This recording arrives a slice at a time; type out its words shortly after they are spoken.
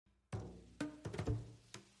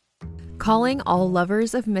Calling all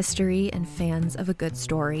lovers of mystery and fans of a good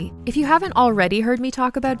story. If you haven't already heard me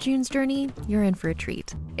talk about June's Journey, you're in for a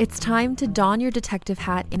treat. It's time to don your detective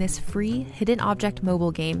hat in this free hidden object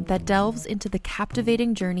mobile game that delves into the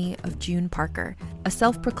captivating journey of June Parker, a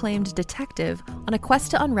self-proclaimed detective on a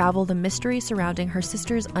quest to unravel the mystery surrounding her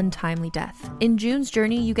sister's untimely death. In June's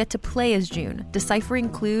Journey, you get to play as June, deciphering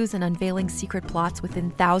clues and unveiling secret plots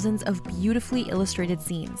within thousands of beautifully illustrated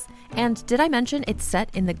scenes. And did I mention it's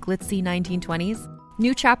set in the glitzy 1920s?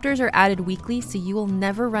 New chapters are added weekly, so you will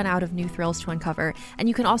never run out of new thrills to uncover, and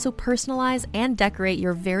you can also personalize and decorate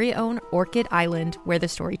your very own Orchid Island where the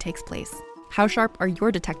story takes place. How sharp are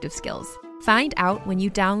your detective skills? Find out when you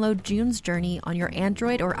download June's Journey on your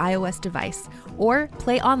Android or iOS device, or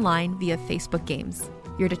play online via Facebook Games.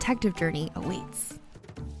 Your detective journey awaits.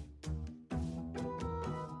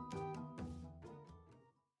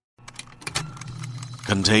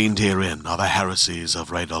 Contained herein are the heresies of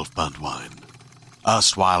Radolf Burntwine,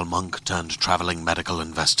 erstwhile monk turned traveling medical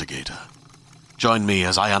investigator. Join me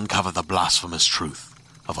as I uncover the blasphemous truth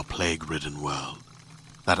of a plague-ridden world,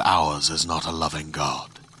 that ours is not a loving God,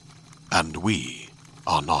 and we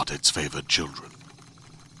are not its favored children.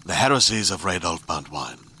 The heresies of Radolf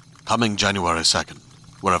Burntwine, coming January 2nd,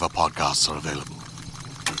 wherever podcasts are available.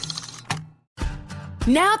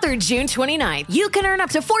 Now through June 29th, you can earn up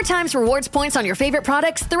to 4 times rewards points on your favorite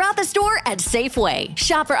products throughout the store at Safeway.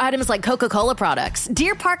 Shop for items like Coca-Cola products,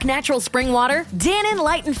 Deer Park Natural Spring Water, Dannon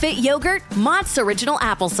Light and Fit Yogurt, Mott's Original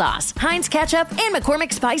Applesauce, Heinz Ketchup, and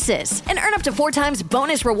McCormick Spices. And earn up to 4 times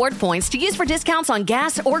bonus reward points to use for discounts on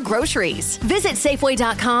gas or groceries. Visit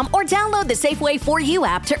Safeway.com or download the Safeway 4U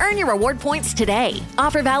app to earn your reward points today.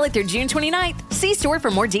 Offer valid through June 29th. See store for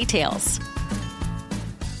more details.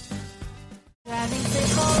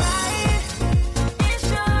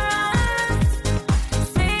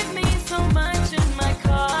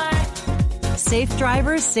 Safe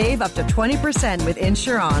drivers save up to 20% with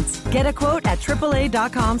insurance. Get a quote at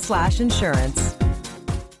AAA.com/insurance.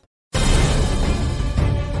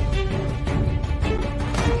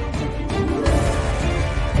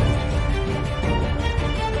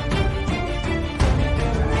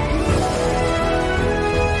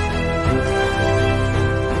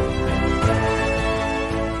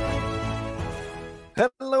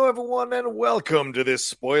 Hello, everyone, and welcome to this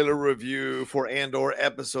spoiler review for Andor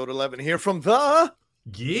episode 11 here from the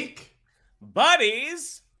Geek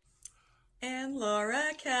Buddies and Laura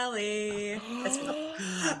Kelly.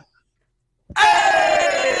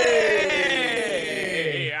 Hey!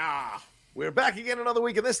 We're back again another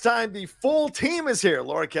week, and this time the full team is here.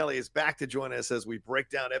 Laura Kelly is back to join us as we break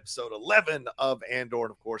down episode 11 of Andor,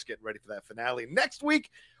 and of course, getting ready for that finale next week.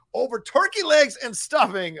 Over turkey legs and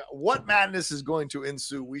stuffing, what madness is going to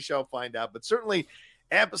ensue? We shall find out. But certainly,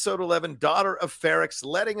 episode 11, Daughter of Ferrix,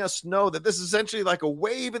 letting us know that this is essentially like a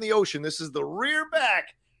wave in the ocean. This is the rear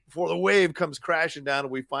back before the wave comes crashing down,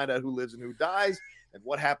 and we find out who lives and who dies, and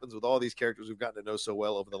what happens with all these characters we've gotten to know so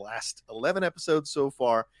well over the last 11 episodes so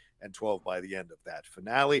far, and 12 by the end of that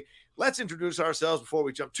finale. Let's introduce ourselves before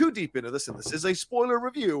we jump too deep into this, and this is a spoiler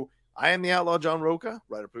review. I am the Outlaw John Roca,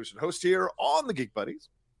 writer, producer, and host here on the Geek Buddies.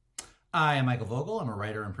 I am Michael Vogel. I'm a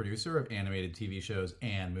writer and producer of animated TV shows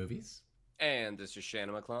and movies. And this is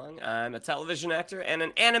Shannon McClung. I'm a television actor and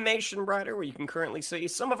an animation writer where you can currently see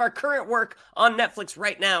some of our current work on Netflix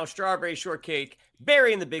right now. Strawberry Shortcake,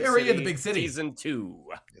 Barry in the Big City, Season 2.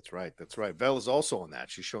 That's right. That's right. Vel is also on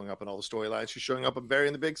that. She's showing up in all the storylines. She's showing up in Barry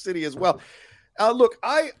in the Big City as well. Look,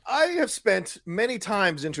 I have spent many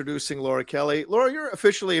times introducing Laura Kelly. Laura, you're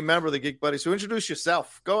officially a member of the Geek Buddies, so introduce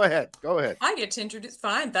yourself. Go ahead. I get to introduce.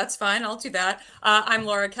 Fine, that's fine. I'll do that. I'm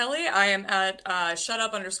Laura Kelly. I am at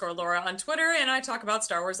shutup_Laura on Twitter, and I talk about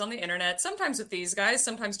Star Wars on the internet, sometimes with these guys,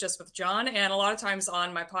 sometimes just with John, and a lot of times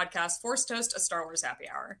on my podcast, Force Toast, a Star Wars Happy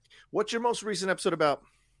Hour. What's your most recent episode about?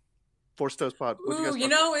 Force Toast Pod.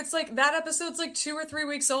 It's like that episode's like 2 or 3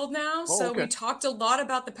 weeks old now. We talked a lot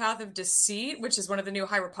about the Path of Deceit, which is one of the new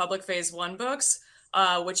High Republic Phase 1 books,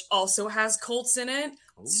 which also has cults in it.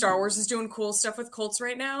 Ooh. Star Wars is doing cool stuff with cults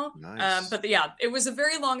right now. Nice. It was a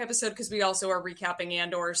very long episode because we also are recapping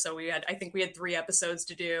Andor. So I think we had 3 episodes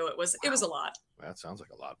to do. It was a lot. Well, that sounds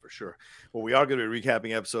like a lot for sure. Well, we are going to be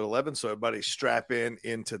recapping episode 11. So everybody strap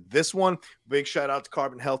into this one. Big shout out to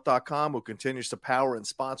carbonhealth.com, who continues to power and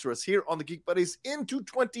sponsor us here on the Geek Buddies into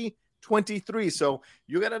 2023. So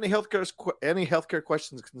you got any healthcare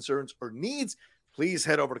questions, concerns, or needs, please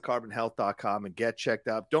head over to carbonhealth.com and get checked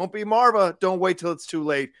out. Don't be Marva. Don't wait till it's too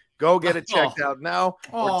late. Go get it checked out now,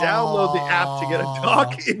 or download the app to get a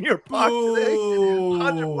dog in your pocket today.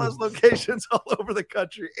 100+ locations all over the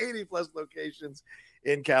country, 80+ locations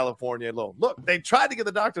in California alone. Look, they tried to get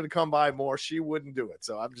the doctor to come by more. She wouldn't do it.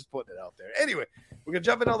 So I'm just putting it out there. Anyway, we're going to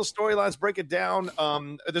jump into all the storylines, break it down.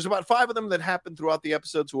 There's about 5 of them that happen throughout the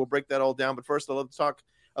episode, so we'll break that all down. But first, I love to start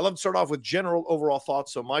off with general overall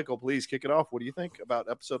thoughts. So, Michael, please kick it off. What do you think about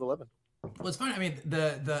episode 11? Well, it's funny. I mean,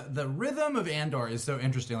 the rhythm of Andor is so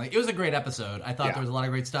interesting. Like, it was a great episode. I thought there was a lot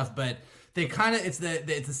of great stuff, but they kind of, it's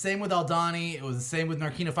the same with Aldani. It was the same with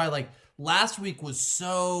Narkina Fi. Like, last week was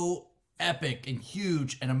so epic and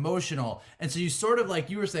huge and emotional. And so you sort of,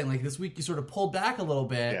 like you were saying, like this week you sort of pulled back a little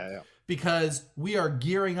bit because we are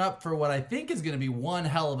gearing up for what I think is going to be one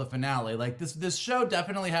hell of a finale. Like this show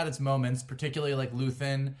definitely had its moments, particularly like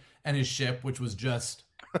Luthen and his ship, which was just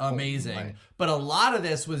amazing. But a lot of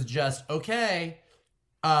this was just, okay,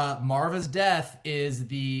 Marva's death is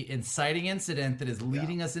the inciting incident that is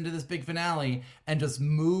leading us into this big finale, and just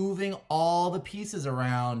moving all the pieces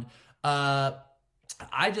around. It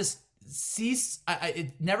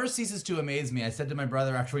never ceases to amaze me. I said to my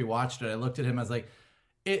brother after we watched it, I looked at him, I was like,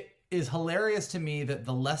 it is hilarious to me that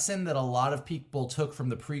the lesson that a lot of people took from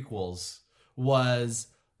the prequels was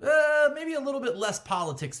maybe a little bit less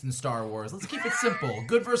politics in Star Wars. Let's keep it simple.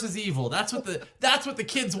 Good versus evil. That's what the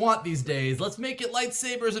kids want these days. Let's make it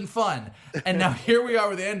lightsabers and fun. And now here we are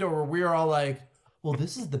with Andor, where we are all like, well,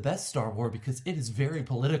 this is the best Star Wars because it is very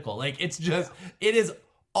political. Like, it's just, it is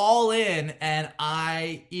all in, and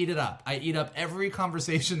I eat it up. I eat up every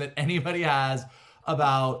conversation that anybody has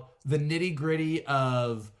about the nitty-gritty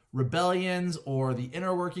of rebellions or the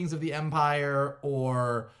inner workings of the Empire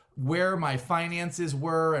or where my finances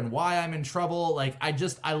were and why I'm in trouble. Like, I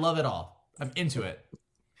love it all. I'm into it.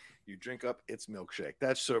 You drink up its milkshake.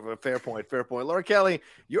 That's sort of a fair point. Laura Kelly,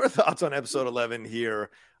 your thoughts on episode 11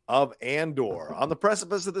 here of Andor. On the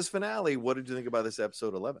precipice of this finale, what did you think about this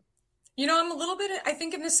episode 11? You know, I'm a little bit, I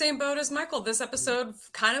think, in the same boat as Michael. This episode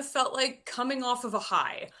kind of felt like coming off of a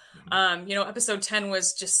high. Episode 10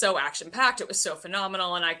 was just so action-packed. It was so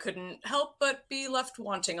phenomenal, and I couldn't help but be left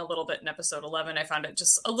wanting a little bit in episode 11. I found it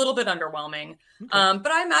just a little bit underwhelming. Okay.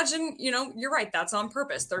 But I imagine, you're right. That's on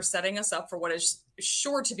purpose. They're setting us up for what is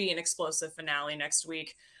sure to be an explosive finale next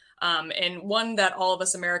week. And one that all of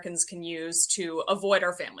us Americans can use to avoid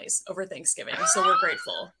our families over Thanksgiving. So we're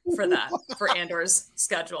grateful for that, for Andor's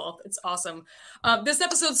schedule. It's awesome. This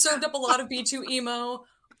episode served up a lot of B2 emo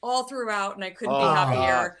all throughout, and I couldn't be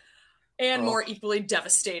happier and more equally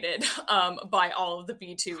devastated by all of the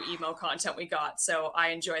B2 emo content we got. So I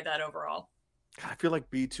enjoyed that overall. I feel like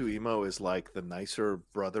B2 emo is like the nicer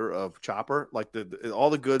brother of Chopper. Like all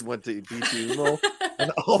the good went to B2 emo, and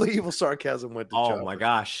all the evil sarcasm went to Chopper. Oh my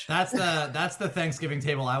gosh, that's the Thanksgiving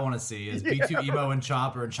table I want to see is B2 emo and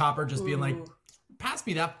Chopper just being like, pass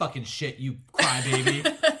me that fucking shit, you crybaby.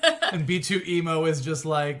 And B2 emo is just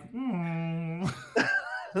like,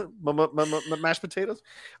 mashed potatoes.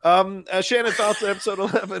 Shannon, thoughts on episode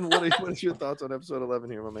 11? What is your thoughts on episode 11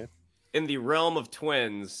 here, my man? In the realm of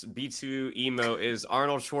twins, B2 emo is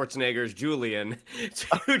Arnold Schwarzenegger's Julian,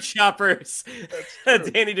 to Chopper's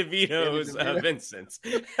Danny DeVito's Vincent.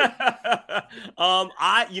 You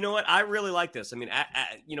know what? I really like this. I mean,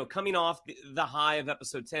 coming off the high of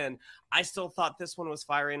episode 10, I still thought this one was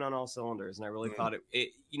firing on all cylinders, and I really thought it.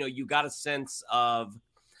 You got a sense of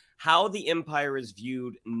how the Empire is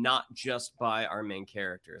viewed, not just by our main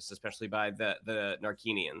characters, especially by the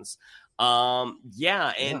Narkinians. And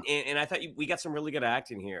I thought we got some really good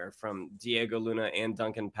acting here from Diego Luna and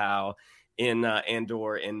Duncan Powell in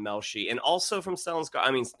Andor and Melshi, and also from Stellan Skarsgård.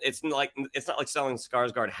 I mean, it's not like Stellan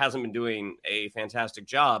Skarsgård hasn't been doing a fantastic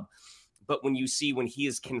job, but when he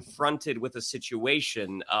is confronted with a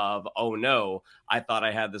situation of, oh no, I thought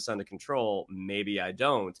I had this under control, maybe I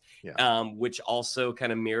don't, which also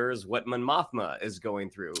kind of mirrors what Mon Mothma is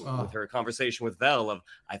going through with her conversation with Vel of,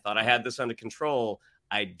 I thought I had this under control,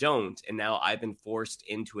 I don't, and now I've been forced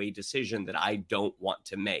into a decision that I don't want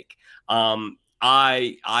to make.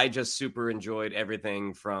 I just super enjoyed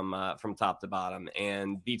everything from top to bottom,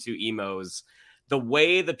 and B2 emos, the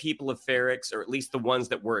way the people of Ferrix, or at least the ones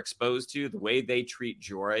that we're exposed to, the way they treat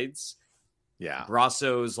droids. Yeah.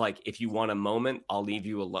 Brasso's like, if you want a moment, I'll leave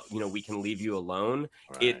you alone. We can leave you alone.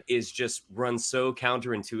 Right. It is just run so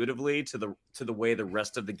counterintuitively to the way the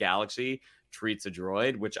rest of the galaxy treats a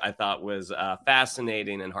droid, which I thought was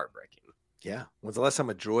fascinating and heartbreaking. Yeah. When's the last time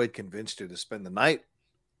a droid convinced you to spend the night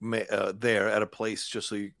there at a place just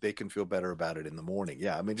so they can feel better about it in the morning.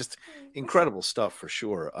 Yeah, I mean, just incredible stuff for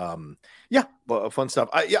sure. Yeah, but fun stuff.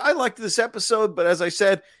 I liked this episode, but as I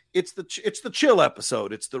said, it's the chill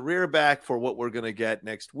episode. It's the rear back for what we're going to get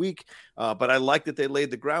next week. But I like that they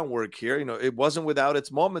laid the groundwork here. You know, it wasn't without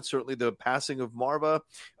its moments. Certainly the passing of Marva,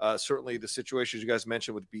 certainly the situations you guys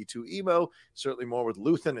mentioned with B2 Emo, certainly more with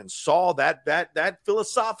Luthen and Saul, that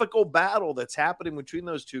philosophical battle that's happening between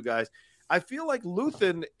those two guys. I feel like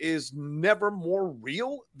Luthen is never more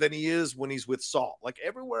real than he is when he's with Saul. Like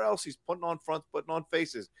everywhere else, he's putting on fronts, putting on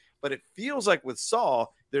faces. But it feels like with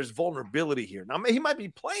Saul, there's vulnerability here. Now, he might be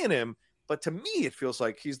playing him, but to me, it feels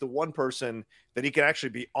like he's the one person that he can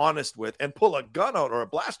actually be honest with and pull a gun out or a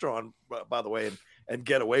blaster on, by the way, and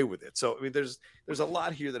get away with it. So, I mean, there's a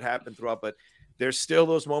lot here that happened throughout, but there's still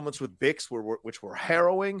those moments with Bix which were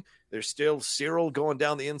harrowing. There's still Cyril going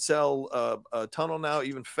down the incel tunnel now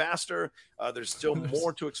even faster. There's still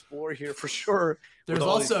more to explore here for sure. There's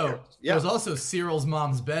also Cyril's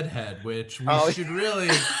mom's bedhead, which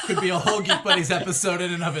could be a whole Geek Buddies episode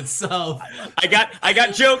in and of itself. I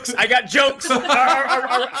got jokes. Do I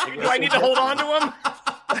need to hold on to them?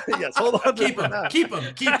 Yes, hold on. Keep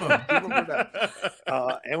them.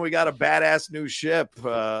 And we got a badass new ship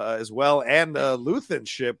as well, and a Luthen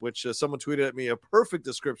ship, which someone tweeted at me a perfect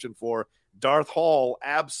description for. Darth Hall,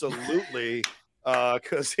 absolutely,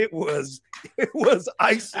 because it was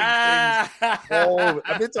icing things. I mean,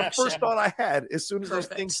 it's the first thought I had as soon as those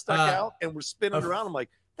things stuck out and were spinning around. I'm like,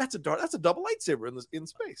 that's a double lightsaber in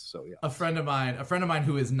space. So yeah. A friend of mine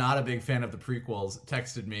who is not a big fan of the prequels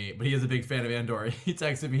texted me, but he is a big fan of Andor. He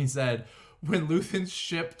texted me, he said, when Luthen's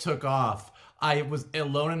ship took off, I was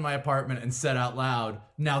alone in my apartment and said out loud,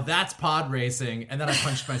 "Now that's pod racing," and then I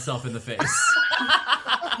punched myself in the face.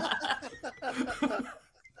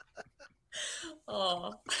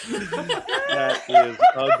 Oh. That is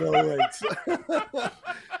great.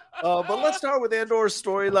 But let's start with Andor's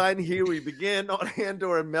storyline here. We begin on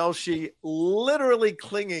Andor and Melshi literally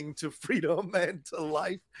clinging to freedom and to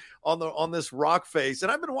life on this rock face.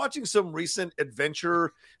 And I've been watching some recent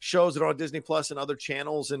adventure shows that are on Disney Plus and other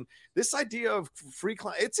channels. And this idea of free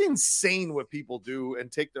climb, it's insane what people do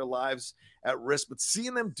and take their lives at risk. But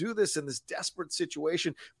seeing them do this in this desperate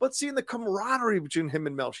situation, but seeing the camaraderie between him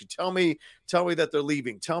and Melshi, tell me that they're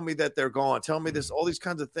leaving, tell me that they're gone, tell me this, all these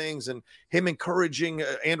kinds of things, and him encouraging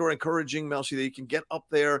Andor encouraging Melshi that he can get up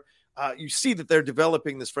there. You see that they're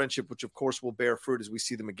developing this friendship, which of course will bear fruit as we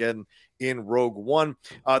see them again in Rogue One.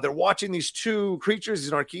 They're watching these two creatures,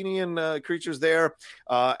 these Narkinian creatures there,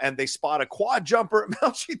 and they spot a quad jumper.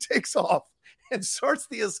 Melshi takes off and starts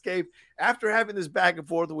the escape after having this back and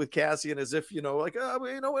forth with Cassian, as if, we're going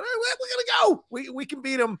to go. We can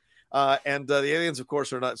beat him. And the aliens, of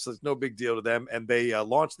course, are not, so it's no big deal to them. And they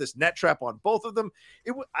launch this net trap on both of them.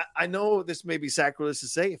 I know this may be sacrilegious to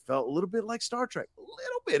say, it felt a little bit like Star Trek, a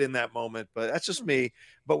little bit in that moment, but that's just me.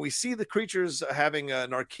 But we see the creatures having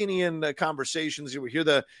Narkinian conversations. We hear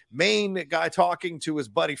the main guy talking to his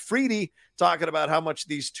buddy Freedy, talking about how much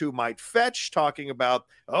these two might fetch, talking about,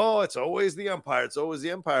 it's always the Empire. It's always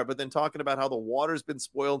the Empire. But then talking about how the water's been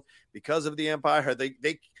spoiled because of the Empire.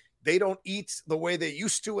 They don't eat the way they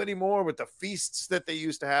used to anymore with the feasts that they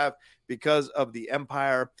used to have because of the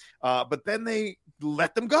Empire. But then they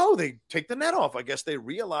let them go. They take the net off. I guess they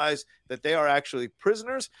realize that they are actually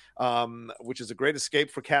prisoners, which is a great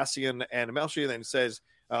escape for Cassian and Melshi. Then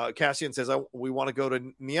Cassian says, we want to go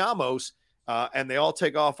to Niamos. And they all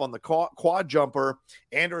take off on the quad jumper.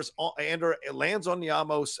 Andor lands on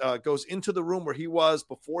Niamos, goes into the room where he was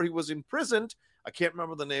before he was imprisoned. I can't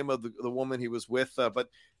remember the name of the woman he was with, but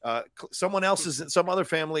someone else some other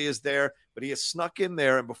family is there, but he has snuck in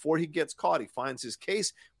there. And before he gets caught, he finds his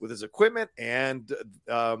case with his equipment, and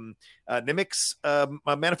Nimik's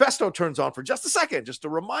manifesto turns on for just a second, just to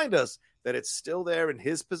remind us that it's still there in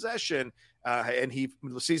his possession. And he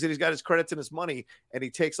sees that he's got his credits and his money, and he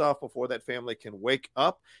takes off before that family can wake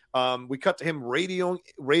up. We cut to him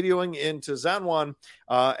radioing into Zanwan,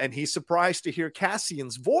 and he's surprised to hear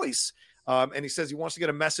Cassian's voice. And he says he wants to get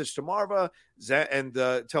a message to Marva and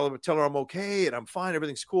tell her I'm okay and I'm fine,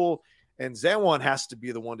 everything's cool. And Zanwan has to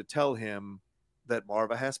be the one to tell him that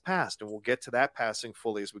Marva has passed, and we'll get to that passing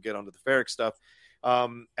fully as we get onto the Ferric stuff.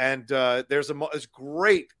 There's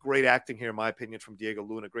great acting here, in my opinion, from Diego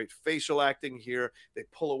Luna. Great facial acting here. They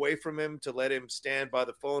pull away from him to let him stand by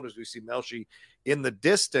the phone as we see Melshi in the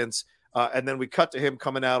distance. And then we cut to him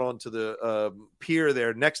coming out onto the pier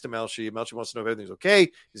there next to Melshi. Melshi wants to know if everything's okay.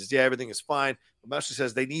 He says, yeah, everything is fine. But Melshi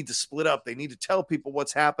says they need to split up. They need to tell people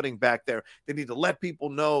what's happening back there. They need to let people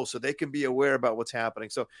know so they can be aware about what's happening.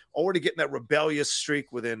 So already getting that rebellious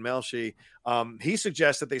streak within Melshi. He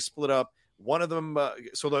suggests that they split up. One of them,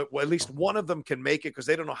 so that at least one of them can make it, because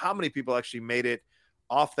they don't know how many people actually made it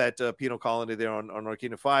off that penal colony there on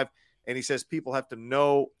Narkina 5. And he says people have to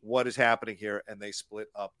know what is happening here, and they split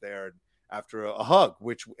up there after a hug,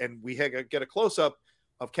 and we get a close-up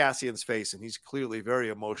of Cassian's face, and he's clearly very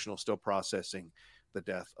emotional, still processing the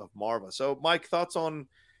death of Marva. So, Mike, thoughts on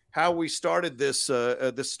how we started this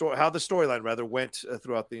story, how the storyline rather went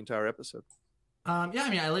throughout the entire episode? I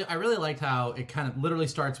mean, I really liked how it kind of literally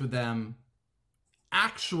starts with them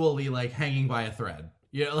actually like hanging by a thread.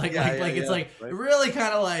 You know, it's like right. It really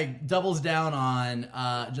kind of like doubles down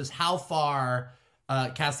on just how far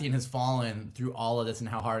Cassian has fallen through all of this and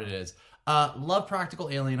how hard it is. Love practical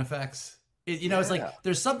alien effects. It's like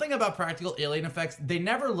there's something about practical alien effects. They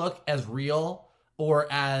never look as real or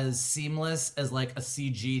as seamless as like a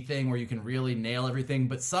CG thing where you can really nail everything.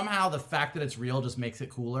 But somehow the fact that it's real just makes it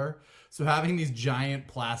cooler. So having these giant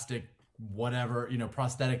plastic, whatever,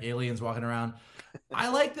 prosthetic aliens walking around, I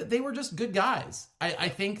like that they were just good guys. I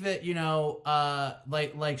think that,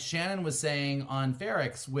 like Shannon was saying on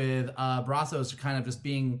Ferrix with Brazos kind of just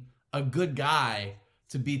being a good guy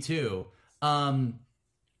to B2.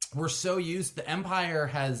 We're so used, the Empire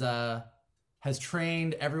has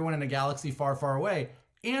trained everyone in a galaxy far, far away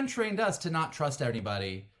and trained us to not trust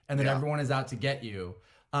anybody and that everyone is out to get you.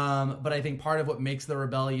 But I think part of what makes the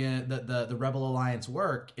rebellion, the Rebel Alliance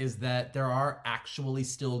work is that there are actually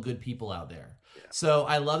still good people out there. Yeah. So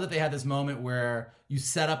I love that they had this moment where you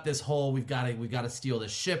set up this whole, we've got to steal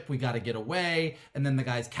this ship, we got to get away, and then the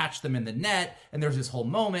guys catch them in the net, and there's this whole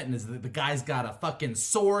moment, and the guy's got a fucking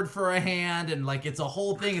sword for a hand, and like it's a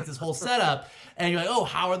whole thing, it's this whole setup, and you're like, oh,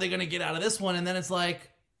 how are they going to get out of this one? And then it's like,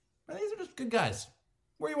 these are just good guys.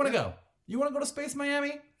 Where you want to go? You want to go to Space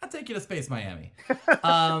Miami? I'll take you to Space Miami.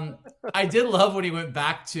 I did love when he went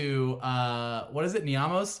back to, what is it,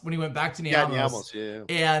 Niamos? When he went back to Niamos. Yeah, Niamos,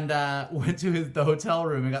 yeah. And went to the hotel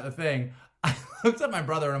room and got the thing. I looked at my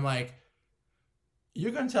brother and I'm like,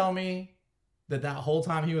 you're going to tell me that whole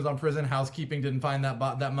time he was on prison, housekeeping didn't find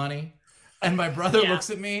that money? And my brother looks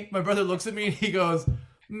at me and he goes,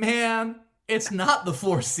 man, it's not the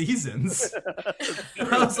Four Seasons. And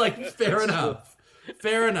I was like, fair enough.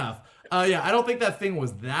 I don't think that thing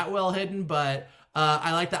was that well hidden, but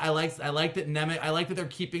I like that. I like that Nemec. I like that they're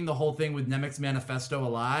keeping the whole thing with Nemec's manifesto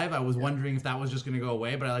alive. I was wondering if that was just going to go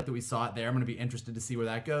away, but I like that we saw it there. I'm going to be interested to see where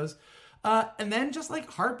that goes. And then just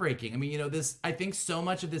like heartbreaking. I mean, I think so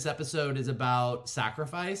much of this episode is about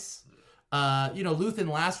sacrifice. Luthen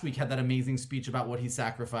last week had that amazing speech about what he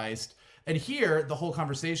sacrificed. And here, the whole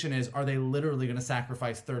conversation is, are they literally going to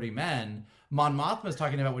sacrifice 30 men? Mon Mothma's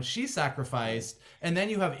talking about what she sacrificed. And then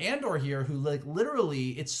you have Andor here who, like, literally,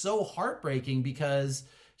 it's so heartbreaking because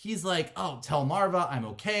he's like, oh, tell Marva I'm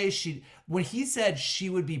okay. When he said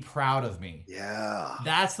she would be proud of me. Yeah.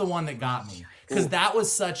 That's the one that got me. Because that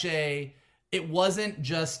was it wasn't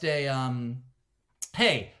just a,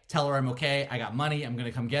 hey, tell her I'm okay. I got money. I'm going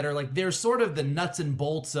to come get her. Like, there's sort of the nuts and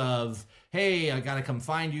bolts of, hey, I got to come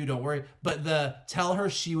find you. Don't worry. But tell her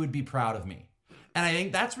she would be proud of me. And I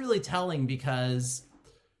think that's really telling because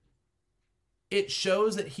it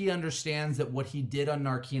shows that he understands that what he did on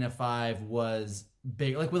Narkina 5 was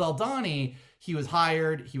big. Like with Aldhani, he was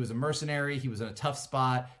hired. He was a mercenary. He was in a tough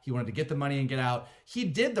spot. He wanted to get the money and get out. He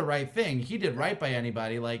did the right thing. He did right by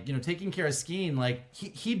anybody. Like, taking care of Skeen, like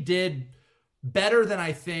he did better than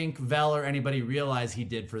I think Vel or anybody realized he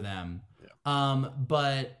did for them. Yeah.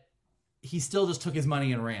 But he still just took his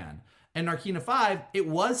money and ran. And Narkina 5, it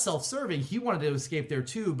was self-serving. He wanted to escape there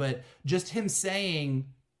too, but just him saying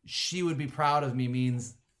she would be proud of me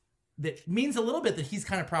means a little bit that he's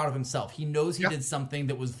kind of proud of himself. He knows he did something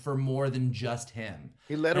that was for more than just him.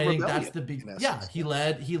 He led a rebellion. That's the big, he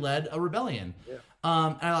led a rebellion. Yeah.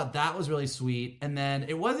 And I thought that was really sweet. And then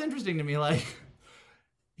it was interesting to me, like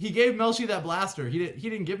he gave Melshi that blaster. He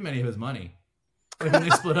didn't give him any of his money. Like, when they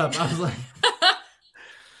split up, I was like.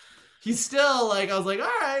 He's still like, I was like, all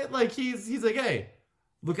right. Like he's like, hey,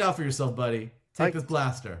 look out for yourself, buddy. Take this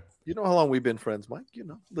blaster. You know how long we've been friends, Mike.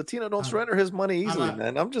 Latino don't surrender his money easily,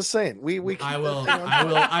 man. I'm just saying. I will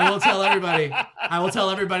tell everybody. I will tell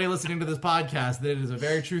everybody listening to this podcast that it is a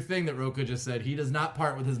very true thing that Roka just said. He does not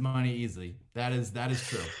part with his money easily. That is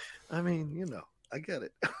true. I mean, I get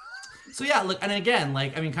it. So yeah, look, and again,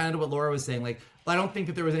 like, I mean, kind of what Laura was saying, like, I don't think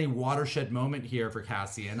that there was any watershed moment here for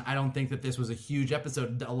Cassian. I don't think that this was a huge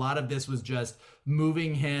episode. A lot of this was just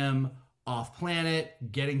moving him off planet,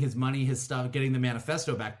 getting his money, his stuff, getting the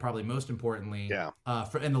manifesto back, probably most importantly,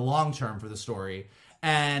 for in the long term for the story,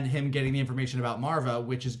 and him getting the information about Marva,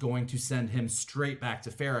 which is going to send him straight back to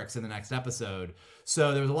Ferrix in the next episode.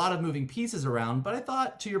 So there was a lot of moving pieces around, but I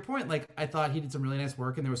thought, to your point, like, I thought he did some really nice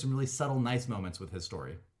work, and there were some really subtle, nice moments with his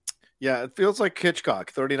story. Yeah, it feels like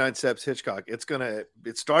Hitchcock, 39 Steps Hitchcock. It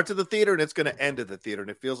starts at the theater and it's gonna end at the theater. And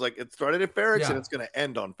it feels like it started at Ferrix and it's gonna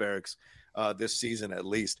end on Ferrix this season at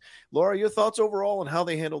least. Laura, your thoughts overall on how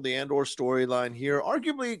they handled the Andor storyline here?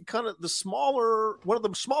 Arguably kind of one of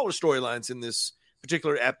the smaller storylines in this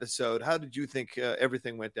particular episode. How did you think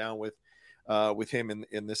everything went down with him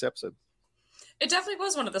in this episode? It definitely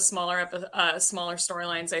was one of the smaller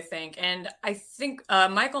storylines, I think. And I think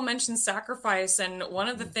Michael mentioned sacrifice. And one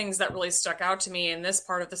of the things that really stuck out to me in this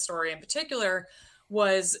part of the story in particular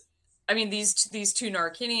was, I mean, these two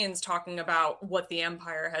Narkinians talking about what the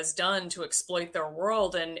Empire has done to exploit their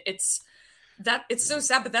world. And it's so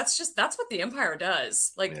sad, but that's what the Empire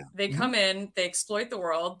does. Like, they come in, they exploit the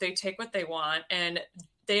world, they take what they want, and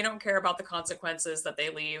they don't care about the consequences that they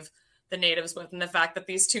leave the natives with. And the fact that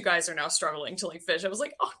these two guys are now struggling to like fish, I was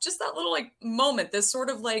like, oh, just that little like moment, this sort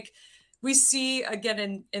of like, we see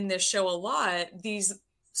again in this show a lot, these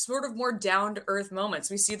sort of more down to earth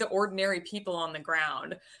moments. We see the ordinary people on the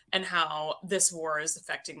ground and how this war is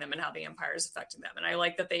affecting them and how the Empire is affecting them. And I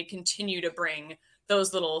like that they continue to bring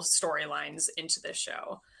those little storylines into this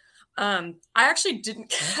show. I actually didn't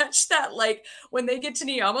catch that, like, when they get to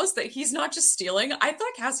Niamos, that he's not just stealing. I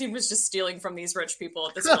thought Cassian was just stealing from these rich people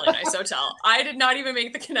at this really nice hotel. I did not even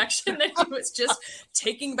make the connection that he was just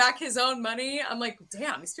taking back his own money. I'm like,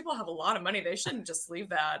 damn, these people have a lot of money. They shouldn't just leave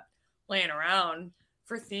that laying around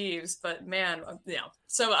for thieves. But man,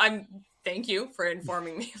 so thank you for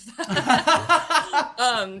informing me of that.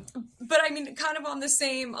 But I mean, kind of on the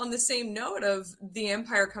same note of the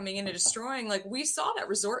Empire coming in and destroying, like, we saw that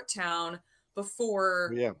resort town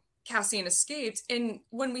before Cassian escaped. And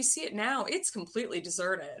when we see it now, it's completely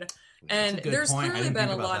deserted. And there's clearly been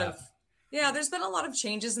a lot of, there's been a lot of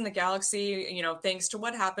changes in the galaxy, thanks to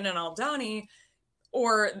what happened in Aldhani,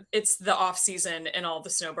 or it's the off season and all the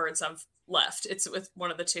snowbirds have left. It's with one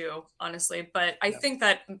of the two, honestly. But I think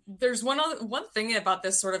that there's one thing about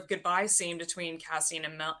this sort of goodbye scene between Cassian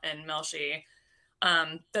and Melshi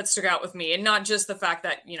that stuck out with me. And not just the fact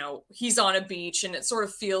that, he's on a beach and it sort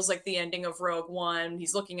of feels like the ending of Rogue One.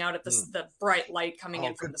 He's looking out at the bright light coming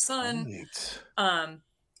in from the sun. And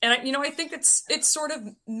I think it's sort of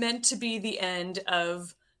meant to be the end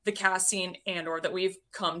of the Cassian Andor that we've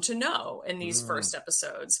come to know in these first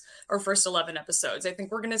episodes, or first 11 episodes. I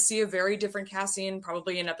think we're going to see a very different Cassian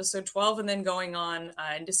probably in episode 12 and then going on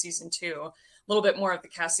into season 2. A little bit more of the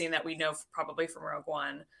Cassian that we know probably from Rogue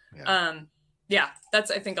One. That's,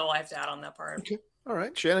 I think, all I have to add on that part. Okay. All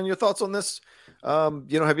right. Shannon, your thoughts on this? Have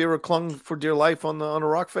you ever clung for dear life on a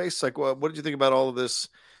rock face? Like, what did you think about all of this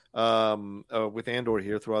with Andor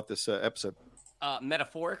here throughout this episode?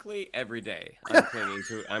 Metaphorically, every day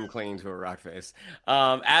I'm clinging to a rock face.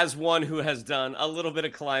 As one who has done a little bit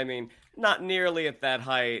of climbing, not nearly at that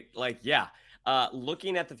height.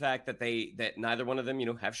 Looking at the fact that neither one of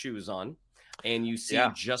them, have shoes on, and you see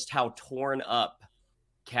just how torn up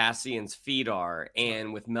Cassian's feet are,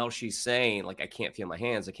 and with Melshi saying, like, I can't feel my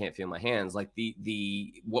hands. Like,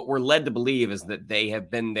 the what we're led to believe is that they have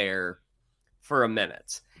been there for a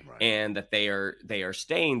minute. Right. And that they are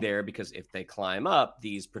staying there because if they climb up,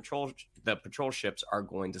 the patrol ships are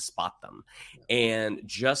going to spot them. Yeah. And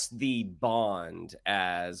just the bond,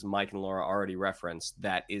 as Mike and Laura already referenced,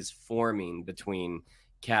 that is forming between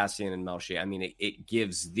Cassian and Melshi. I mean, it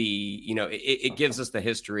gives it gives us the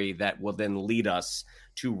history that will then lead us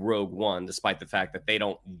to Rogue One, despite the fact that they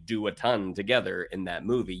don't do a ton together in that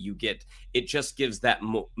movie. It just gives that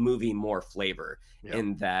movie more flavor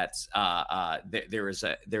in that there is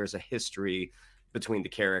a history between the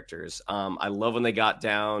characters. I love when they got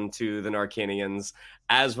down to the Narkinians.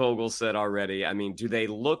 As Vogel said already, I mean, do they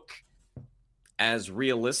look as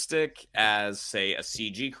realistic as, say, a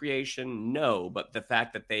CG creation? No, but the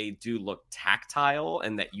fact that they do look tactile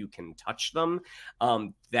and that you can touch them,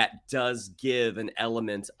 that does give an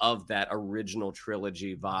element of that original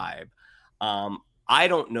trilogy vibe. I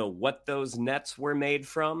don't know what those nets were made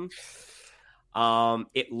from.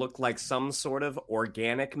 It looked like some sort of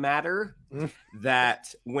organic matter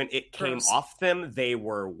that when it came off them, they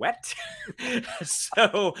were wet.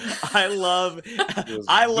 So I love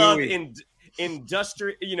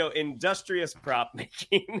industrious prop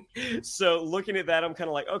making. So looking at that, I'm kind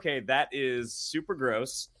of like, okay, that is super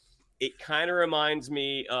gross. It kind of reminds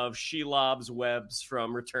me of Shelob's webs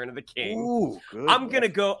from Return of the King. Ooh, good. I'm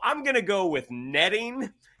gonna go with netting,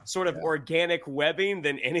 sort of organic webbing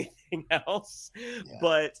than anything else. Yeah.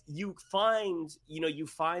 But you find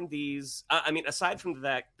these. I mean, aside from the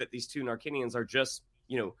fact that these two Narkinians are just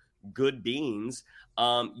good beings,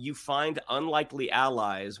 you find unlikely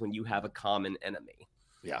allies when you have a common enemy.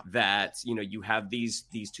 Yeah, that you have these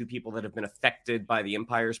two people that have been affected by the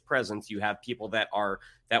Empire's presence. You have people that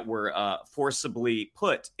were forcibly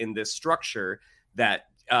put in this structure that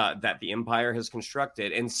the Empire has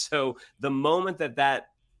constructed. And so the moment that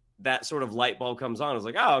sort of light bulb comes on, it's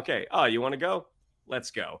like, oh, okay, oh, you want to go?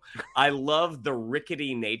 Let's go. I love the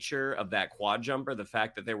rickety nature of that quad jumper. The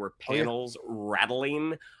fact that there were panels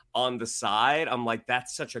rattling on the side. I'm like,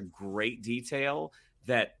 that's such a great detail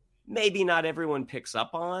that maybe not everyone picks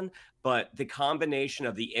up on, but the combination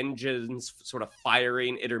of the engines sort of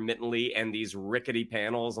firing intermittently and these rickety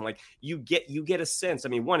panels, and like you get a sense. I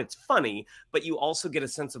mean, one, it's funny, but you also get a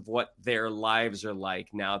sense of what their lives are like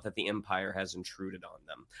now that the Empire has intruded on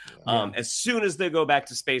them. As soon as they go back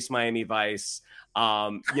to Space Miami Vice,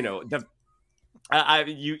 you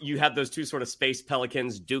have those two sort of space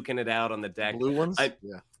pelicans duking it out on the deck. Blue ones?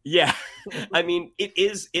 Yeah. I mean, it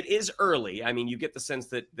is early. I mean, you get the sense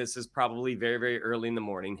that this is probably very, very early in the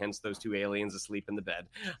morning, hence those two aliens asleep in the bed.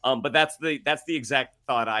 But that's the exact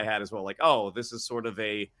thought I had as well. Like, oh, this is sort of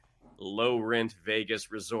a low rent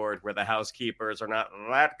Vegas resort where the housekeepers are not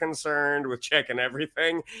that concerned with checking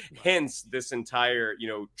everything. Hence, this entire,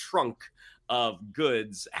 trunk of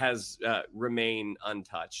goods has remained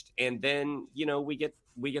untouched. And then, we get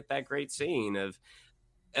that great scene of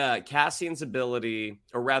Cassian's ability,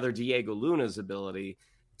 or rather Diego Luna's ability,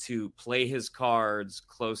 to play his cards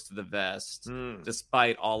close to the vest,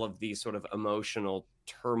 despite all of the sort of emotional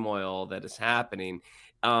turmoil that is happening.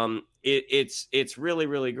 It's really,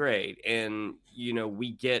 really great. And,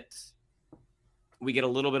 we get a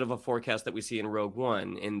little bit of a forecast that we see in Rogue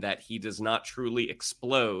One, in that he does not truly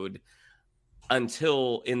explode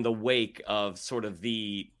until in the wake of sort of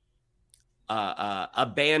the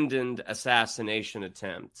abandoned assassination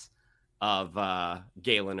attempt of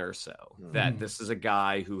Galen Erso. That this is a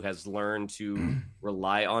guy who has learned to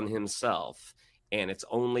rely on himself, and it's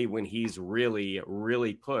only when he's really,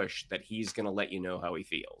 really pushed that he's going to let you know how he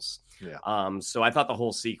feels. Yeah. So I thought the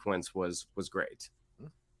whole sequence was great.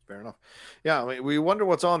 Fair enough. Yeah, I mean, we wonder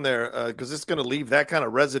what's on there because it's going to leave that kind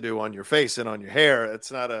of residue on your face and on your hair.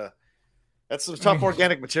 It's not a. That's some tough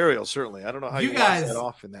organic material, certainly. I don't know how you guys wash that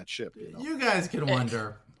off in that ship. You guys can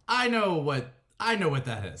wonder. I know what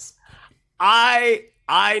that is. I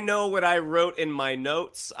know what I wrote in my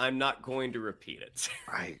notes. I'm not going to repeat it.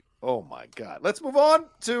 Oh my God. Let's move on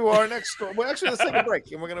to our next story. Well, actually, let's take a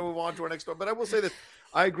break and we're going to move on to our next story. But I will say this.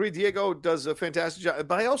 I agree. Diego does a fantastic job.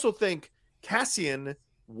 But I also think Cassian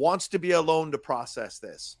wants to be alone to process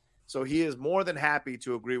this. So he is more than happy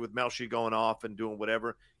to agree with Melshi going off and doing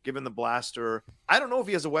whatever, given the blaster. I don't know if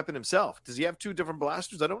he has a weapon himself. Does he have two different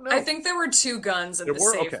blasters? I don't know. I think there were two guns in the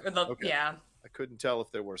safe. Okay. Yeah. I couldn't tell if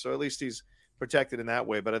there were. So at least he's protected in that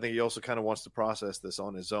way. But I think he also kind of wants to process this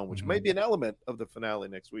on his own, which may be an element of the finale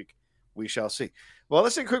next week. We shall see. Well,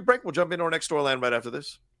 let's take a quick break. We'll jump into our next storyline right after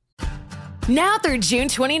this. Now through June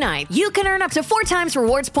 29th, you can earn up to 4 times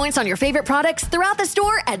rewards points on your favorite products throughout the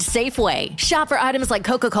store at Safeway. Shop for items like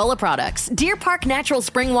Coca-Cola products, Deer Park Natural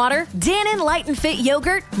Spring Water, Dannon Light and Fit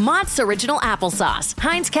Yogurt, Mott's Original Applesauce,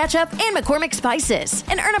 Heinz Ketchup, and McCormick Spices.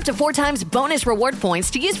 And earn up to 4 times bonus reward points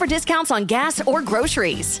to use for discounts on gas or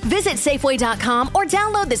groceries. Visit Safeway.com or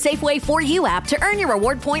download the Safeway 4U app to earn your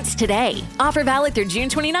reward points today. Offer valid through June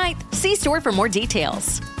 29th. See store for more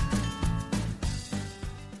details.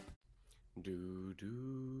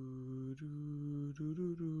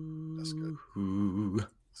 That's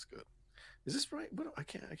good. Is this right? What, I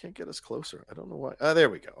can't get us closer. I don't know why. There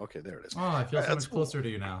we go. Okay, there it is. Oh, I feel so much closer to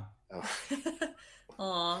you now.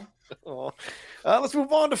 Aww. Let's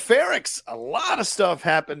move on to Ferrix. A lot of stuff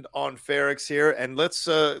happened on Ferrix here, and let's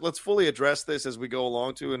fully address this as we go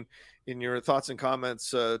along too. And in your thoughts and comments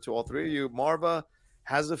to all three of you, Marva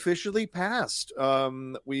has officially passed.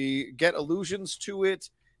 We get allusions to it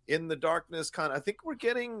in the darkness. I think we're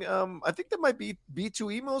getting. I think that might be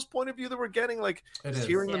B2 Emo's point of view that we're getting, like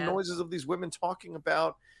hearing the noises of these women talking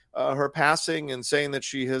about her passing and saying that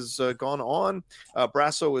she has gone on.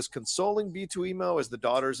 Brasso is consoling B2 Emo as the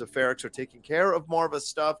daughters of Ferrix are taking care of Marva's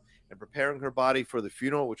stuff and preparing her body for the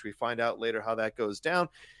funeral, which we find out later how that goes down.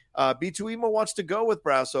 B2 Emo wants to go with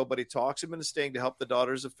Brasso, but he talks him into staying to help the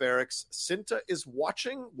daughters of Ferrex. Cinta is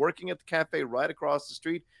watching, working at the cafe right across the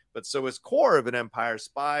street, but so is Corv, an Empire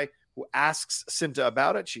spy, who asks Cinta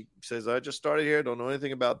about it. She says, I just started here, don't know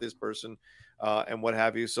anything about this person, and what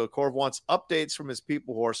have you. So Corv wants updates from his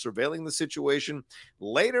people who are surveilling the situation.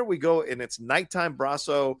 Later we go, and it's nighttime.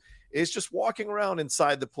 Brasso is just walking around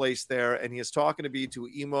inside the place there, and he is talking to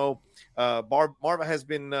B2 Emo. Marva has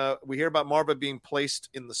been, we hear about Marva being placed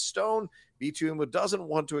in the stone. B2 Emo doesn't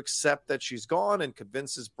want to accept that she's gone and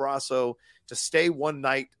convinces Brasso to stay one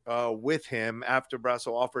night with him after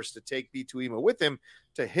Brasso offers to take B2 Emo with him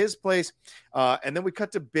to his place. And then we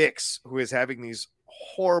cut to Bix, who is having these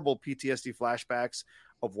horrible PTSD flashbacks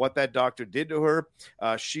of what that doctor did to her.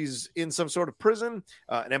 She's in some sort of prison.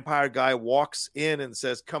 An Empire guy walks in and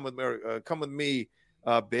says, come with me,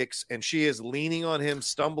 Bix. And she is leaning on him,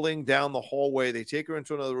 stumbling down the hallway. They take her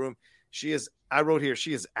into another room. She is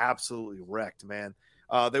absolutely wrecked, man.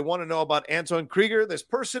 They want to know about Anton Krieger, this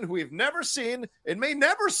person who we've never seen and may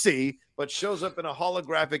never see, but shows up in a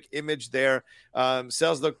holographic image there.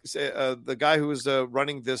 Sells the guy who is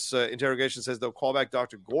running this interrogation says they'll call back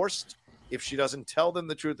Dr. Gorst if she doesn't tell them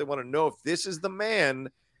the truth. They want to know if this is the man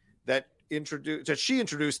that she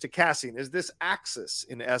introduced to Cassian. Is this Axis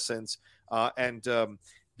in essence? And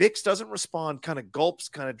Bix doesn't respond, kind of gulps,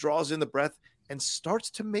 kind of draws in the breath, and starts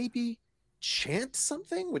to maybe chant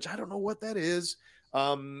something, which I don't know what that is.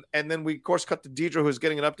 And then we, of course, cut to Deidre, who's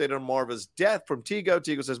getting an update on Marva's death from Tigo.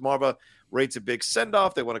 Tigo says Marva rates a big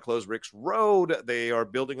send-off. They want to close Rick's Road. They are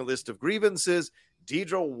building a list of grievances.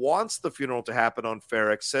 Deidre wants the funeral to happen on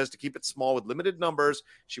Ferrex, says to keep it small with limited numbers.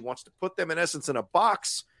 She wants to put them, in essence, in a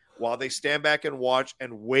box while they stand back and watch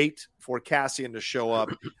and wait for Cassian to show up.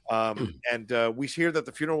 And we hear that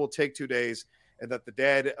the funeral will take 2 days and that the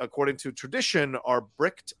dead, according to tradition, are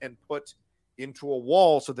bricked and put into a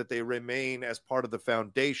wall so that they remain as part of the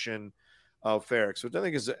foundation of Ferrex, which I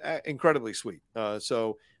think is incredibly sweet.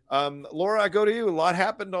 Laura, I go to you. A lot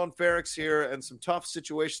happened on Ferrex here and some tough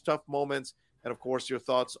situations, tough moments. And of course, your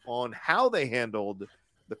thoughts on how they handled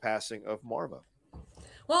the passing of Marva.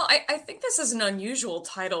 Well, I think this is an unusual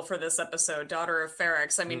title for this episode, Daughter of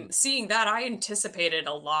Ferrex. I mean, seeing that, I anticipated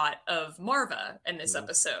a lot of Marva in this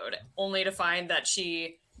episode, only to find that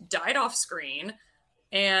she died off screen.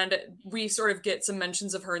 And we sort of get some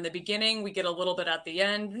mentions of her in the beginning. We get a little bit at the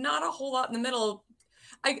end, not a whole lot in the middle.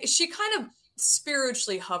 She kind of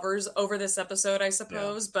spiritually hovers over this episode, I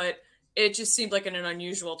suppose, but it just seemed like an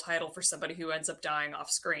unusual title for somebody who ends up dying off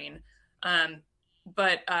screen.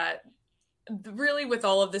 Really, with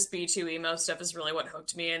all of this B2 Emo stuff is really what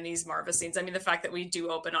hooked me in these Marva scenes. I mean, the fact that we do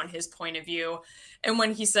open on his point of view, and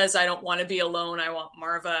when he says, I don't want to be alone, I want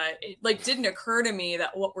Marva, it didn't occur to me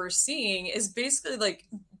that what we're seeing is basically like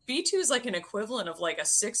B2 is like an equivalent of like a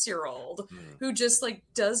 6-year-old who just like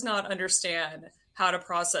does not understand how to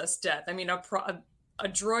process death. I mean, a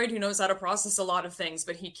droid who knows how to process a lot of things,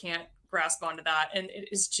 but he can't grasp onto that. And it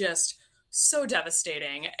is just so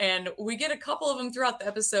devastating. And we get a couple of them throughout the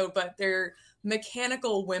episode, but they're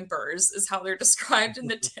mechanical whimpers is how they're described in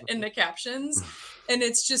the captions. And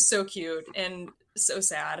it's just so cute and so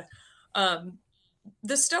sad.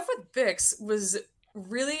 The stuff with Bix was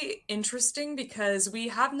really interesting because we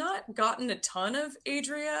have not gotten a ton of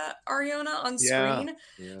Adria Ariana on screen.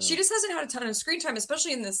 Yeah. She just hasn't had a ton of screen time,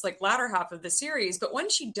 especially in this like latter half of the series. But when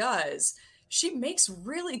she does, she makes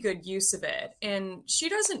really good use of it. And she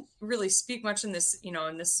doesn't really speak much in this,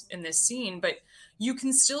 in this scene, but you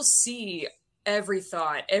can still see every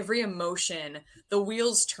thought, every emotion, the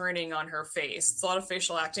wheels turning on her face. It's a lot of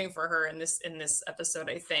facial acting for her in this episode,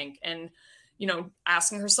 I think. And,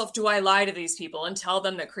 asking herself, do I lie to these people and tell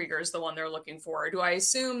them that Krieger is the one they're looking for? Or do I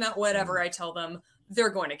assume that whatever I tell them, they're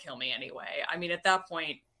going to kill me anyway? I mean, at that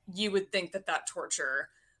point, you would think that torture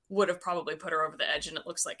would have probably put her over the edge, and it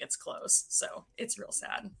looks like it's close. So it's real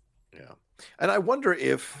sad. Yeah. And I wonder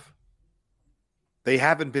if they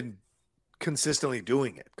haven't been consistently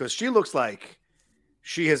doing it, because she looks like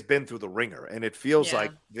she has been through the ringer, and it feels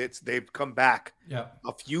like they've come back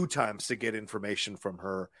a few times to get information from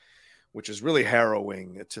her, which is really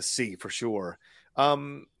harrowing to see for sure.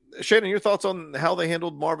 Shannon, your thoughts on how they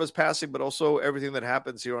handled Marva's passing, but also everything that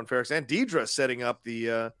happens here on Ferrex, and Deidre setting up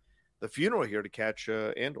the funeral here to catch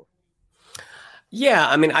Andor. Yeah,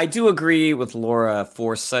 I mean, I do agree with Laura.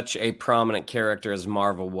 For such a prominent character as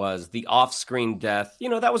Marva was, the off-screen death,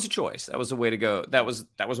 that was a choice. That was a way to go. That was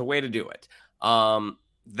a way to do it.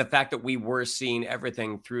 The fact that we were seeing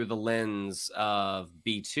everything through the lens of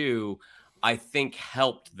B2, I think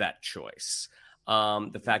helped that choice.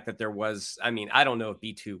 The fact that there was, I don't know if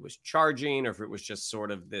B2 was charging or if it was just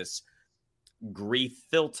sort of this grief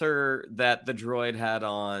filter that the droid had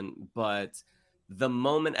on, but the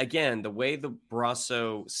moment, again, the way the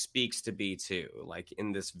Brasso speaks to B2, like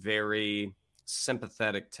in this very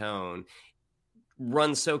sympathetic tone,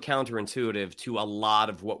 runs so counterintuitive to a lot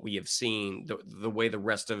of what we have seen, the way the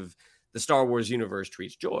rest of the Star Wars universe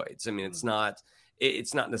treats droids. I mean, it's not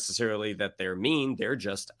necessarily that they're mean, they're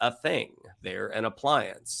just a thing. They're an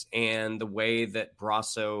appliance. And the way that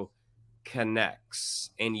Brasso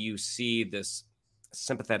connects and you see this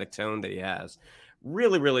sympathetic tone that he has,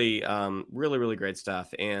 really great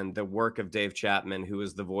stuff. And the work of Dave Chapman, who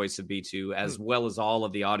is the voice of B2, as well as all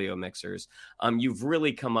of the audio mixers, you've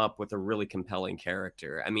really come up with a really compelling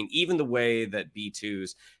character. I mean, even the way that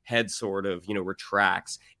B2's head sort of,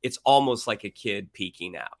 retracts, it's almost like a kid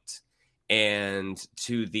peeking out. And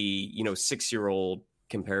to the, 6-year-old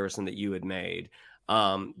comparison that you had made,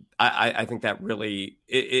 I think that really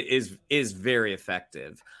is very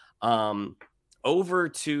effective. Over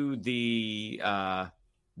to the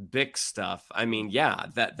Bix stuff. I mean, yeah,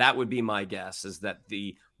 that would be my guess, is that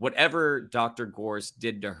whatever Dr. Gorse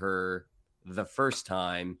did to her the first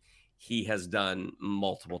time, he has done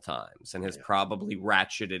multiple times and has probably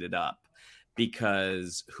ratcheted it up,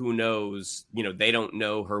 because who knows, they don't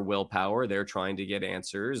know her willpower. They're trying to get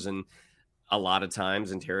answers, and a lot of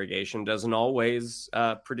times interrogation doesn't always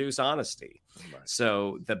produce honesty. Right.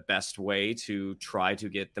 So the best way to try to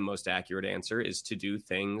get the most accurate answer is to do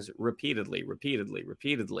things repeatedly.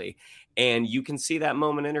 And you can see that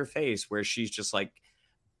moment in her face where she's just like,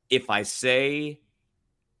 if I say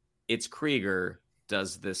it's Krieger,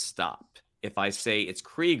 does this stop? If I say it's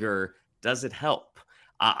Krieger, does it help?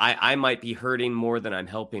 I might be hurting more than I'm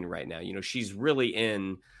helping right now. She's really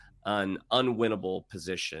in an unwinnable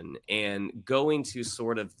position, and going to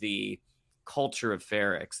sort of the culture of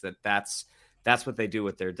Ferrix, that's what they do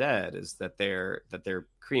with their dead, is that they're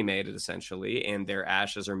cremated essentially, and their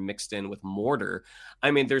ashes are mixed in with mortar.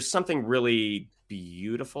 I mean, there's something really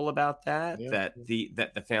beautiful about that, that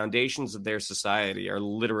the foundations of their society are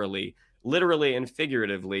literally and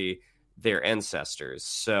figuratively their ancestors.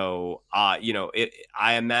 So, I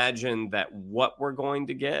imagine that what we're going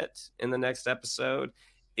to get in the next episode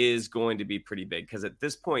is going to be pretty big, because at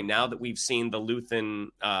this point, now that we've seen the Luthen,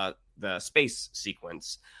 the space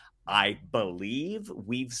sequence, I believe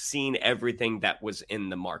we've seen everything that was in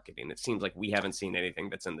the marketing. It seems like we haven't seen anything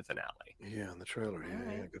that's in the finale. Yeah, in the trailer.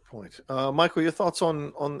 Yeah, good point. Michael, your thoughts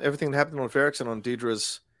on everything that happened on Ferrix and on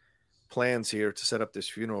Deidre's plans here to set up this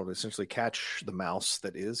funeral to essentially catch the mouse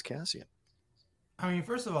that is Cassian? I mean,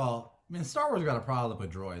 first of all, Star Wars got a problem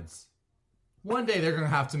with droids. One day they're going to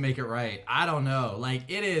have to make it right. I don't know. Like,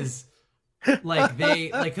 it is like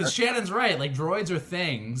because Shannon's right. Like, droids are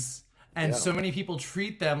things. And so many people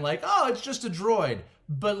treat them like, oh, it's just a droid.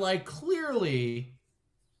 But, like, clearly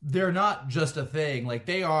they're not just a thing. Like,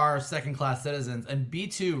 they are second-class citizens. And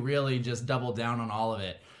B2 really just doubled down on all of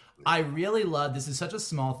it. I really love, this is such a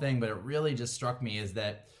small thing, but it really just struck me, is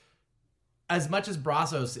that as much as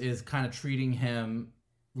Brazos is kind of treating him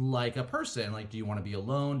like a person, like, do you want to be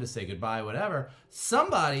alone, to say goodbye, whatever,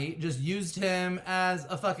 somebody just used him as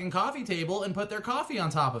a fucking coffee table and put their coffee on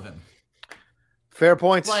top of him. Fair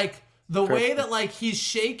point. Like, the way that, like, he's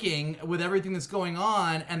shaking with everything that's going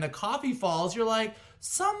on and the coffee falls, you're like,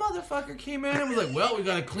 some motherfucker came in and was like, well, we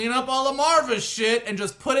gotta clean up all of Marva's shit, and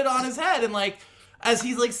just put it on his head. And, like, as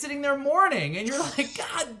he's, like, sitting there mourning, and you're like,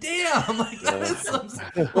 God damn, like, that is some,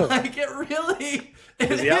 like, it really,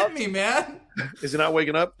 it hit me, man. Is he not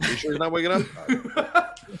waking up? Are you sure he's not waking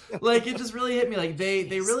up? Like, it just really hit me. Like, they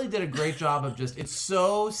really did a great job of just, it's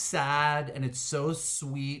so sad, and it's so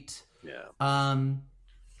sweet. Yeah.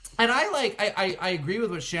 And I agree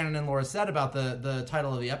with what Shannon and Laura said about the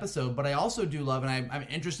title of the episode, but I also do love, and I'm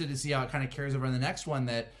interested to see how it kind of carries over in the next one,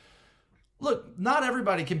 that, look, not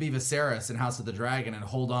everybody can be Viserys in House of the Dragon and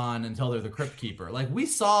hold on until they're the Crypt Keeper. Like, we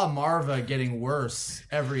saw Marva getting worse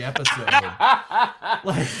every episode.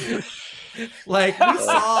 like we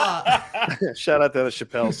saw... Shout out to the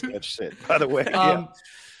Chappelle sketch shit, by the way.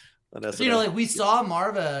 Like, we saw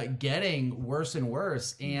Marva getting worse and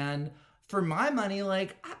worse, and for my money,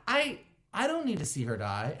 like, I don't need to see her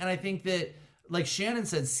die. And I think that, like Shannon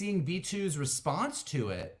said, seeing B2's response to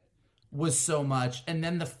it was so much. And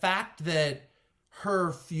then the fact that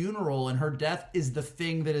her funeral and her death is the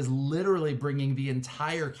thing that is literally bringing the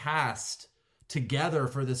entire cast together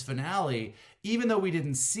for this finale, even though we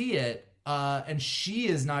didn't see it, and she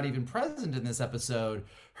is not even present in this episode,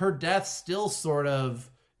 her death still sort of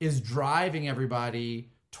is driving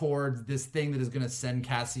everybody towards this thing that is going to send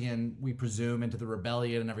Cassian, we presume, into the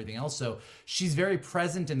rebellion and everything else. So she's very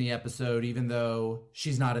present in the episode, even though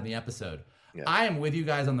she's not in the episode. Yeah. I am with you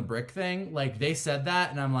guys on the brick thing. Like, they said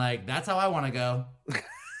that, and I'm like, that's how I want to go.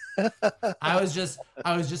 I was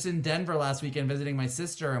just in Denver last weekend visiting my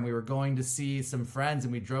sister, and we were going to see some friends,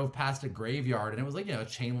 and we drove past a graveyard, and it was like, a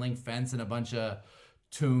chain link fence and a bunch of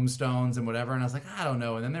tombstones and whatever. And I was like, I don't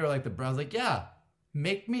know. And then they were like, I was like, yeah,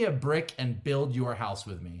 make me a brick and build your house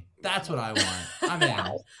with me. That's what I want. I'm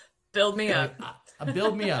in. Build me up.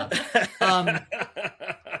 Build me up.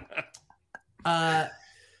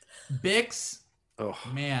 Bix,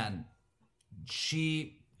 man,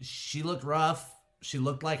 she looked rough. She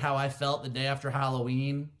looked like how I felt the day after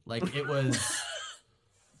Halloween. Like, it was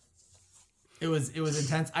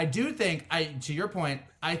intense. I do think, to your point,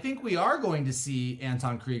 I think we are going to see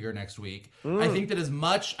Anton Krieger next week. I think that as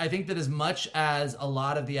much as a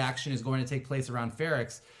lot of the action is going to take place around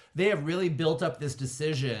Ferrix, they have really built up this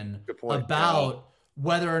decision about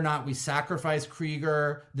whether or not we sacrifice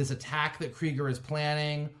Krieger, this attack that Krieger is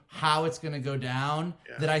planning, how it's going to go down,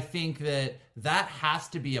 that I think that has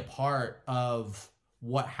to be a part of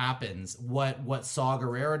what happens, what Saw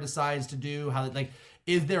Gerrera decides to do, how, like,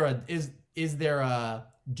 is there a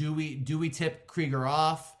do we tip Krieger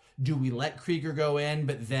off? Do we let Krieger go in,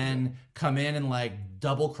 but then come in and like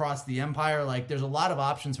double cross the Empire? Like, there's a lot of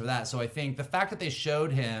options for that. So I think the fact that they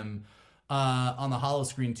showed him on the holo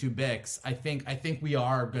screen to Bix, I think we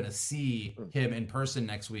are going to see him in person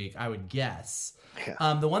next week, I would guess.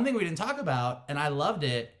 Yeah. The one thing we didn't talk about, and I loved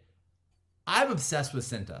it, I'm obsessed with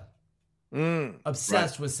Cinta.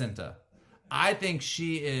 Obsessed with Cinta. I think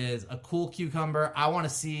she is a cool cucumber. I want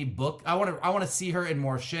to see I want to see her in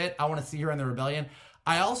more shit. I want to see her in the Rebellion.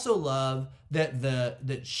 I also love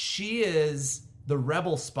that she is the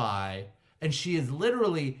rebel spy, and she is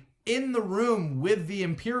literally in the room with the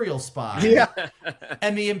Imperial spy. Yeah.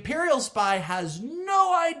 And the Imperial spy has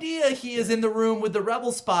no idea he is in the room with the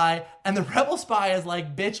rebel spy, and the rebel spy is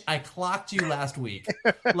like, bitch, I clocked you last week.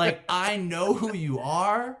 Like, I know who you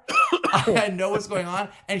are. I know what's going on.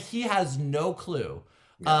 And he has no clue.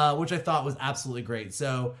 Which I thought was absolutely great.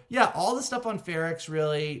 So yeah, all the stuff on Ferrix,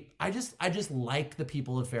 really, I just like the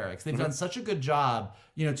people of Ferrix. They've done such a good job,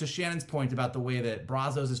 to Shannon's point about the way that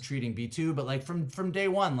Brazos is treating B2, but like from day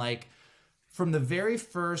one, like from the very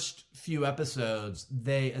first few episodes,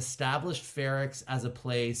 they established Ferrix as a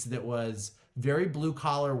place that was very blue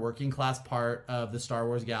collar, working class part of the Star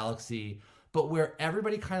Wars galaxy, but where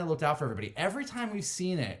everybody kind of looked out for everybody. Every time we've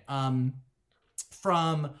seen it,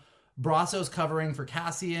 from Brazos covering for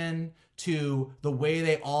Cassian to the way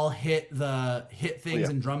they all hit things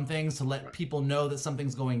and drum things to let people know that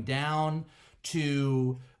something's going down,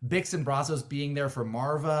 to Bix and Brazos being there for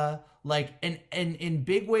Marva, like, and in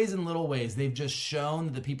big ways and little ways, they've just shown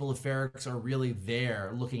that the people of Ferrix are really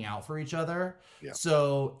there looking out for each other. Yeah.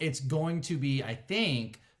 So it's going to be, I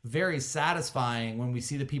think, very satisfying when we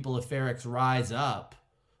see the people of Ferrix rise up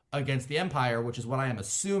against the Empire, which is what I am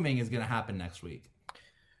assuming is going to happen next week.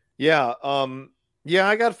 Yeah,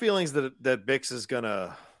 I got feelings that Bix is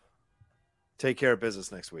gonna take care of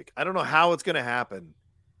business next week. I don't know how it's gonna happen,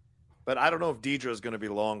 but I don't know if Deidre is gonna be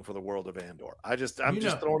long for the world of Andor. I'm just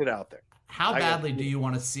throwing it out there. How badly do you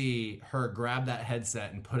want to see her grab that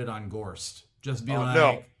headset and put it on Gorst? Just be like,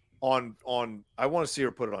 no, on. I want to see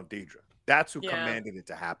her put it on Deidre. That's who commanded it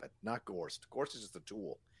to happen, not Gorst. Gorst is just a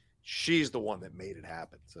tool. She's the one that made it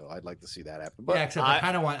happen, so I'd like to see that happen. But yeah, except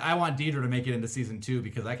I want Deidre to make it into season 2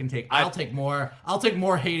 because I'll take more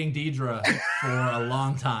hating Deidre for a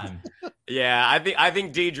long time. Yeah, I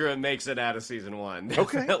think Deidre makes it out of season 1.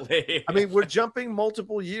 Definitely. Okay. I mean, we're jumping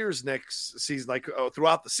multiple years next season, like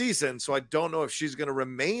throughout the season, so I don't know if she's going to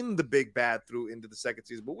remain the big bad through into the second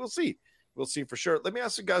season, but we'll see. We'll see for sure. Let me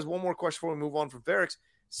ask you guys one more question before we move on from Ferrix.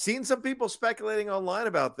 Seen some people speculating online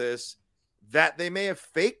about this, that they may have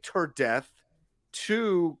faked her death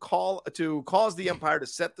to cause the Empire to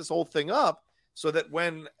set this whole thing up so that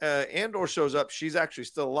when Andor shows up, she's actually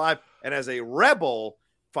still alive and as a rebel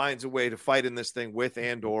finds a way to fight in this thing with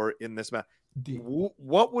Andor in this match.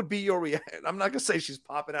 What would be your reaction? I'm not gonna say she's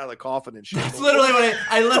popping out of the coffin and shit. That's literally what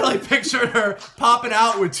I literally pictured her popping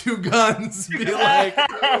out with 2 guns. Be like,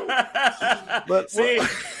 but see,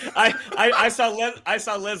 I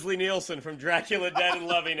saw Leslie Nielsen from Dracula Dead and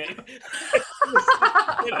loving it.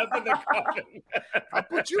 Get up in the coffin. I'll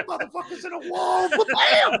put you motherfuckers in a wall.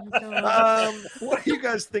 Bam! What do you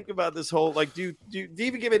guys think about this whole? Like, do you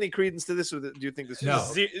even give any credence to this, or do you think this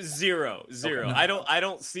is zero? Okay. No. I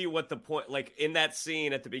don't see what the point. Like in that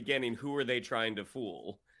scene at the beginning, who are they trying to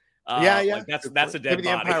fool? Yeah. Like that's a dead Maybe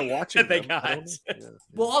body. The Empire watching that they got. Yeah.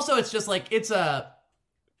 Well, also it's just like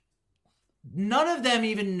none of them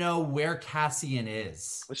even know where Cassian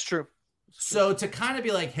is. It's true. So to kind of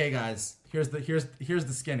be like, hey guys, here's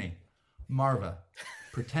the skinny. Marva,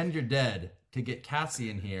 pretend you're dead to get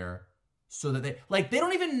Cassian here so that they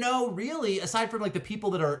don't even know really, aside from like the people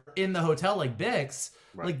that are in the hotel, like Bix,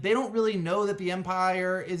 like they don't really know that the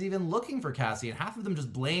Empire is even looking for Cassian. Half of them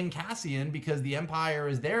just blame Cassian because the Empire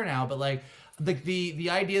is there now. But like the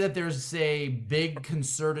idea that there's a big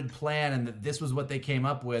concerted plan and that this was what they came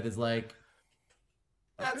up with is like,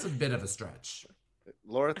 that's a bit of a stretch.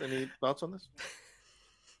 Laura, any thoughts on this?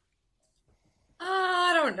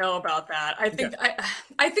 I don't know about that. I think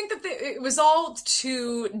I think that it was all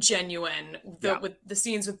too genuine with the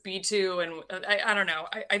scenes with B2, and I don't know.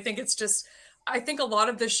 I think it's just, I think a lot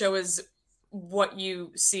of the show is what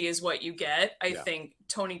you see is what you get. I think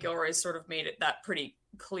Tony Gilroy sort of made that pretty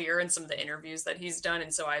clear in some of the interviews that he's done,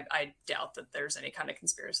 and so I doubt that there's any kind of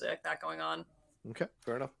conspiracy like that going on. Okay,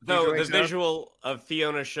 fair enough. Though the visual of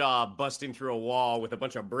Fiona Shaw busting through a wall with a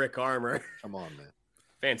bunch of brick armor. Come on, man.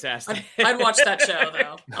 Fantastic. I'd watch that show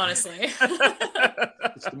though, honestly.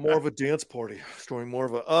 It's more of a dance party, story more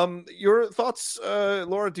of a your thoughts,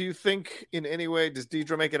 Laura, do you think in any way does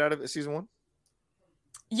Deidre make it out of season 1?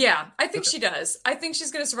 Yeah, I think she does. I think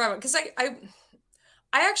she's going to survive it because I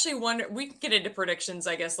actually wonder, we can get into predictions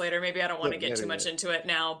I guess later. Maybe I don't want to get too much into it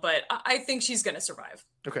now, but I think she's going to survive.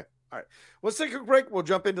 Okay. All right. Let's take a break. We'll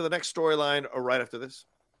jump into the next storyline right after this.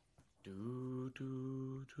 Sounds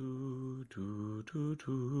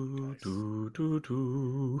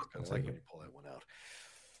like when you pull that one out.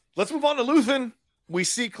 Let's move on to Luthen. We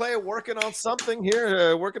see Clea working on something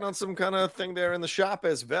here, working on some kind of thing there in the shop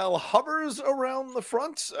as Vel hovers around the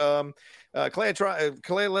front.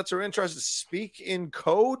 Clea lets her in, tries to speak in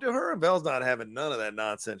code to her. Vel's not having none of that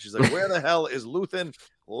nonsense. She's like, where the hell is Luthen?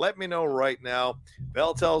 Let me know right now.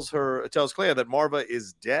 Vel tells Clea that Marva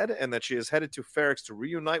is dead and that she is headed to Ferrix to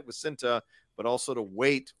reunite with Cinta, but also to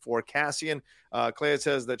wait for Cassian. Clea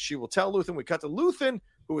says that she will tell Luthen. We cut to Luthen,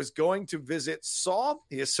 who is going to visit Saw.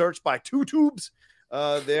 He is searched by 2 tubes.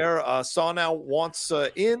 Saw now wants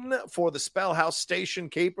in for the Spellhouse Station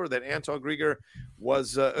caper that Anton Grieger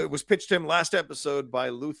was pitched to him last episode by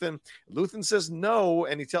Luthen. Luthen says no,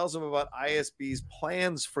 and he tells him about ISB's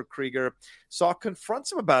plans for Krieger. Saw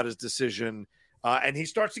confronts him about his decision, and he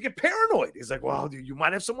starts to get paranoid. He's like, well, you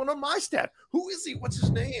might have someone on my staff. Who is he? What's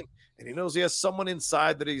his name? And he knows he has someone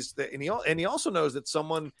inside that and he also knows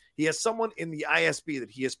that he has someone in the ISB that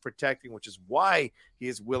he is protecting, which is why he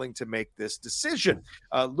is willing to make this decision.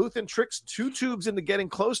 Luthen tricks 2 tubes into getting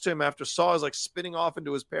close to him after Saw is like spinning off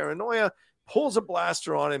into his paranoia, pulls a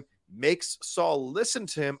blaster on him, makes Saw listen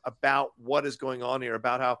to him about what is going on here,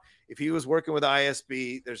 about how if he was working with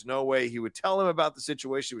ISB, there's no way he would tell him about the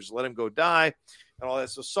situation. He would just let him go die and all that.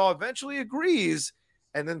 So Saw eventually agrees,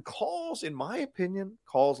 and then in my opinion,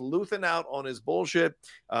 calls Luthen out on his bullshit,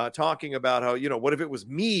 talking about how, what if it was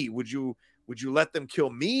me? Would you let them kill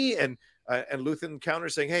me? And Luthen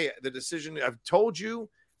counters saying, hey, the decision, I've told you,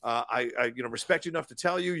 I respect you enough to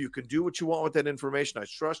tell you, you can do what you want with that information. I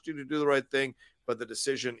trust you to do the right thing, but the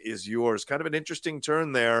decision is yours. Kind of an interesting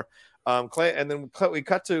turn there. And then we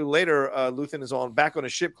cut to later, Luthen is back on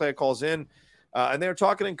his ship. Clea calls in, and they're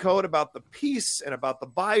talking in code about the peace and about the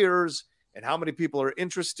buyers and how many people are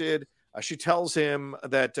interested. She tells him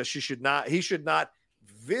that he should not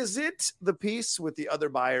visit the piece with the other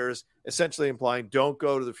buyers, essentially implying don't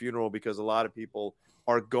go to the funeral because a lot of people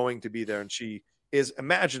are going to be there. And she is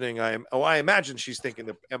imagining, I imagine she's thinking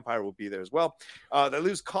the Empire will be there as well. They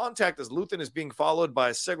lose contact as Luthen is being followed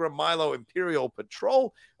by a Segra Milo Imperial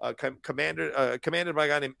Patrol, commanded by a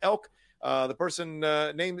guy named Elk. The person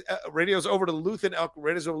named radios over to Luthen. Elk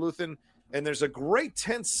radios over Luthen. And there's a great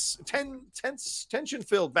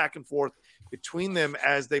tension-filled back and forth between them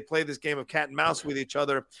as they play this game of cat and mouse with each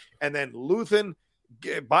other. And then Luthen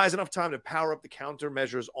buys enough time to power up the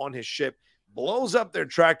countermeasures on his ship, blows up their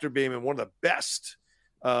tractor beam in one of the best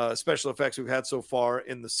special effects we've had so far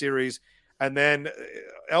in the series. And then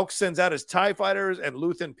Elk sends out his TIE fighters, and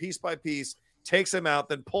Luthen, piece by piece, takes him out,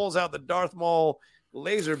 then pulls out the Darth Maul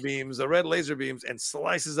laser beams, the red laser beams, and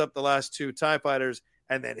slices up the last 2 TIE fighters,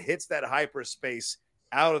 and then hits that hyperspace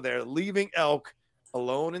out of there, leaving Elk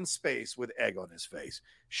alone in space with egg on his face.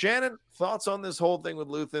 Shannon, thoughts on this whole thing with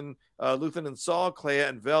Luthen and Saw, Clea,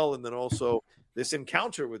 and Vel, and then also this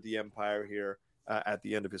encounter with the Empire here at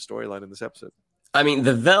the end of his storyline in this episode? I mean,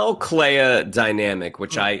 the Vel-Clea dynamic,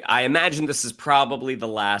 which I imagine this is probably the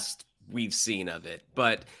last we've seen of it,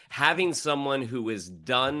 but having someone who is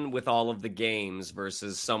done with all of the games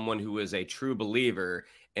versus someone who is a true believer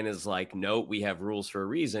and is like, no, we have rules for a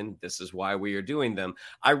reason. This is why we are doing them.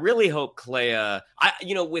 I really hope Clea, I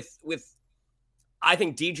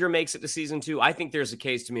think Deidre makes it to season 2. I think there's a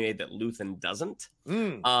case to be made that Luthen doesn't.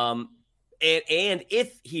 And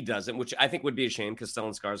if he doesn't, which I think would be a shame because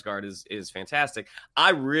Stellan Skarsgård is fantastic, I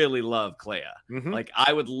really love Clea. Mm-hmm. Like,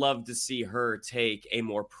 I would love to see her take a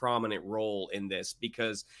more prominent role in this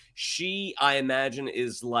because she, I imagine,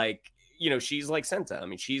 is like, she's like Senta. I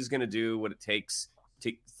mean, she's going to do what it takes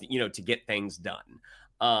to get things done.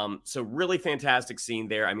 So really fantastic scene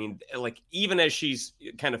there. I mean, like, even as she's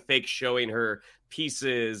kind of fake showing her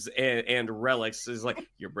pieces and relics, is like,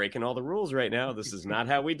 you're breaking all the rules right now. This is not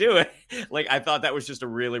how we do it. Like, I thought that was just a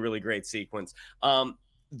really, really great sequence.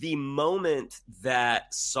 The moment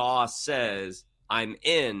that Saw says, I'm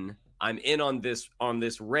in on this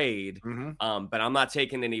raid, mm-hmm. But I'm not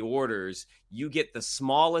taking any orders, you get the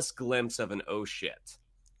smallest glimpse of an oh shit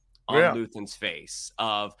on Luthen's face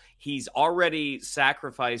of he's already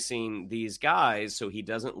sacrificing these guys so he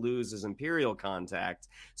doesn't lose his Imperial contact.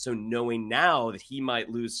 So knowing now that he might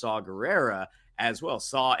lose Saw Gerrera as well,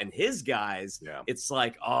 Saw and his guys, it's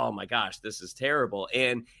like, oh my gosh, this is terrible.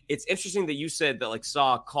 And it's interesting that you said that like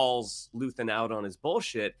Saw calls Luthen out on his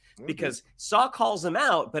bullshit because Saw calls him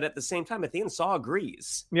out, but at the same time, at the end, Saw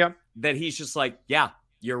agrees that he's just like, yeah,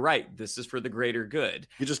 you're right. This is for the greater good.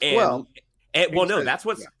 You just, that's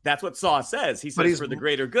what Saw says. He says for the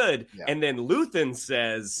greater good. Yeah. And then Luthen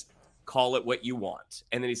says, call it what you want.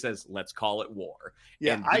 And then he says, let's call it war.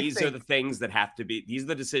 Yeah, and these are the things that have to be, these are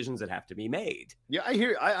the decisions that have to be made. Yeah,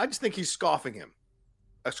 I just think he's scoffing him.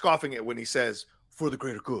 Scoffing it when he says, for the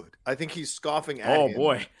greater good. I think he's scoffing at him. Oh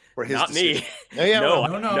boy. For his Not decision. me.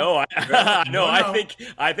 No.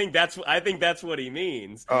 I think that's what he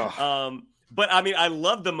means. But I mean, I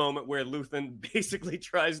love the moment where Luthen basically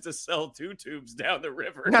tries to sell 2 tubes down the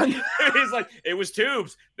river. He's like, it was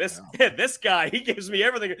tubes. This guy, he gives me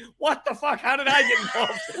everything. What the fuck? How did I get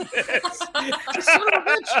involved in this? Son of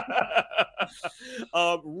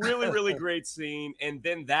a bitch. Really, really great scene. And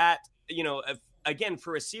then that, again,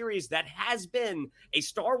 for a series that has been a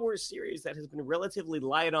Star Wars series that has been relatively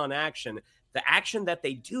light on action, the action that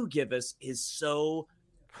they do give us is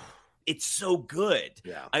it's so good.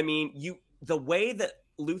 Yeah. I mean, the way that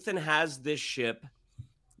Luthen has this ship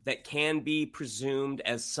that can be presumed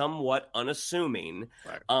as somewhat unassuming,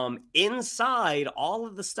 inside all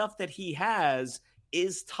of the stuff that he has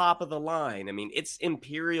is top of the line. I mean, it's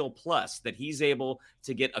Imperial Plus that he's able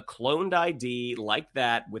to get a cloned ID like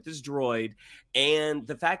that with his droid. And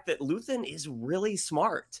the fact that Luthen is really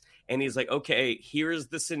smart and he's like, okay, here's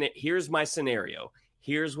my scenario.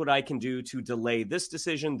 Here's what I can do to delay this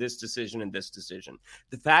decision, and this decision.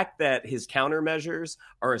 The fact that his countermeasures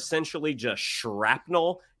are essentially just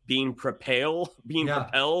shrapnel being propelled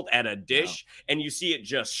at a dish, and you see it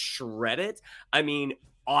just shred it. I mean,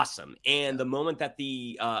 awesome. And the moment that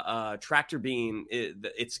the tractor beam,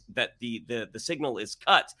 the signal is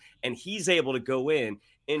cut, and he's able to go in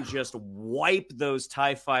and just wipe those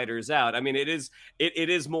TIE fighters out. I mean, it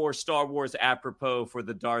is more Star Wars apropos for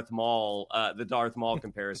the Darth Maul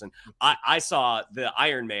comparison. I saw the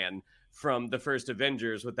Iron Man from the first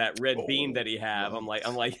Avengers with that red beam that he have. Nice.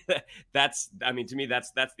 I'm like, to me,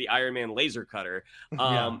 that's the Iron Man laser cutter.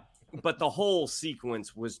 But the whole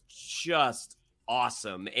sequence was just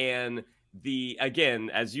awesome. And again,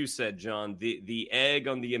 as you said, John, the egg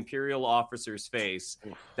on the Imperial officer's face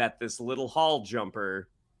that this little hall jumper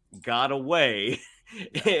got away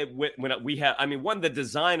when we have, I mean, the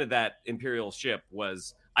design of that Imperial ship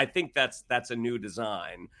was, I think that's a new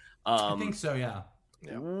design. I think so. Yeah.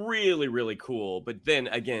 Really, really cool. But then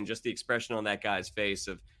again, just the expression on that guy's face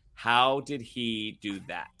of how did he do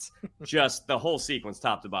that? Just the whole sequence,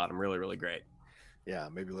 top to bottom, really, really great. Yeah.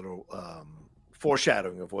 Maybe a little,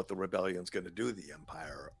 foreshadowing of what the rebellion's going to do to the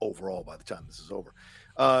Empire overall by the time this is over.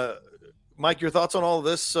 Mike, your thoughts on all of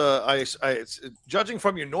this? Judging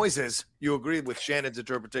from your noises, you agreed with Shannon's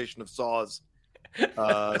interpretation of Saw's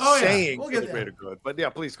saying for the greater good. But yeah,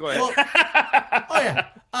 please go ahead.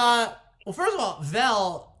 Well, first of all,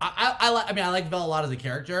 Vel, I like Vel a lot as a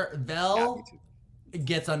character. Vel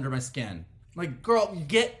gets under my skin. Like, girl,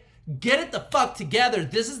 get it the fuck together.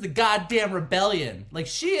 This is the goddamn rebellion. Like,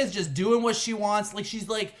 she is just doing what she wants. Like, she's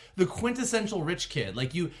like the quintessential rich kid.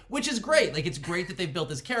 Like, which is great. Like, it's great that they've built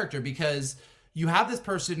this character because you have this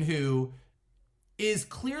person who is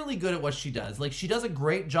clearly good at what she does. Like, she does a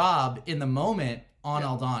great job in the moment on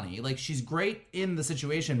Aldhani. Like, she's great in the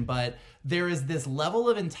situation, but there is this level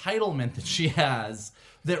of entitlement that she has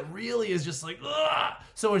that really is just like, ugh.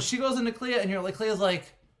 So when she goes into Clea and you're like, Clea's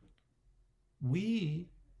like, we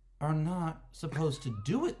are not supposed to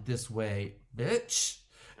do it this way, bitch.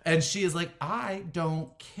 And she is like, I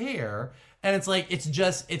don't care. And it's like,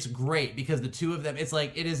 it's great because the two of them, it's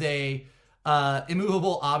like, it is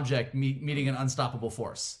immovable object meeting an unstoppable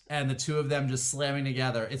force, and the two of them just slamming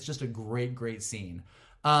together. It's just a great scene.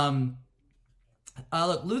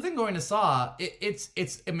 Look, Luthen going to Saw,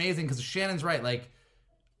 it's amazing because Shannon's right. Like,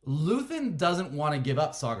 Luthen doesn't want to give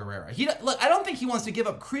up Saw Gerrera. I don't think he wants to give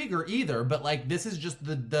up Krieger either, but like, this is just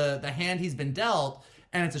the hand he's been dealt,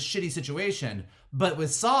 and it's a shitty situation. But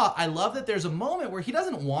with Saw, I love that there's a moment where he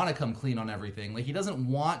doesn't want to come clean on everything. Like, he doesn't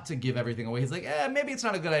want to give everything away. He's like, maybe it's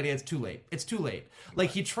not a good idea. It's too late. It's too late. Like,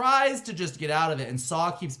 he tries to just get out of it, and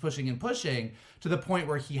Saw keeps pushing and pushing to the point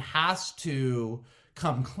where he has to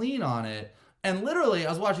come clean on it. And literally, I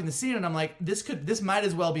was watching the scene, and I'm like, this might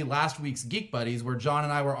as well be last week's Geek Buddies, where John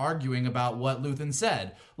and I were arguing about what Luthen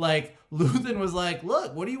said. Like, Luthen was like,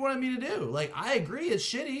 look, what do you want me to do? Like, I agree, it's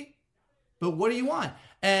shitty, but what do you want?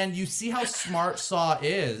 And you see how smart Saw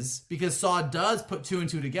is, because Saw does put two and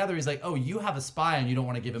two together. He's like, oh, you have a spy and you don't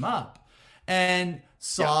want to give him up. And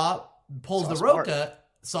Saw pulls the Roka.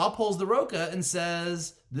 Saw pulls the Roka and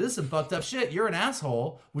says, this is some fucked up shit. You're an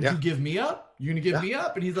asshole. Would you give me up? You're going to give me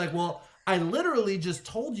up? And he's like, well, I literally just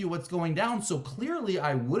told you what's going down, so clearly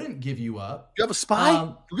I wouldn't give you up. You have a spy?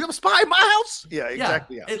 Do you have a spy in my house? Yeah,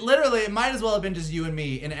 exactly. Yeah. It might as well have been just you and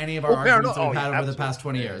me in any of our arguments we've had over the past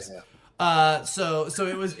 20 years. So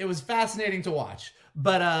it was fascinating to watch.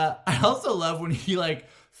 But I also love when he like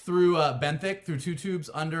threw Benthic through two tubes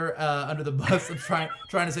under the bus of trying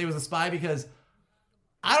to say he was a spy, because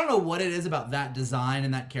I don't know what it is about that design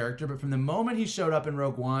and that character, but from the moment he showed up in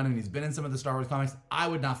Rogue One and he's been in some of the Star Wars comics, I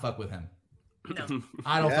would not fuck with him. No.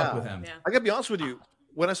 I don't fuck with him. Yeah. I gotta be honest with you.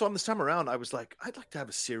 When I saw him this time around, I was like, I'd like to have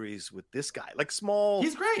a series with this guy, like small.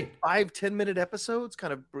 He's great. 5-10 minute episodes,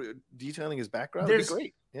 kind of detailing his background. That'd be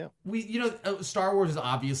great. Yeah. Star Wars is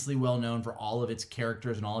obviously well known for all of its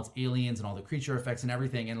characters and all its aliens and all the creature effects and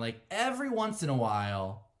everything. And like every once in a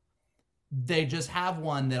while, they just have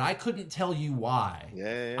one that I couldn't tell you why.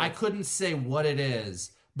 Yeah. I couldn't say what it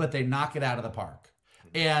is, but they knock it out of the park.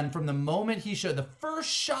 And from the moment he showed the first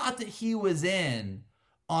shot that he was in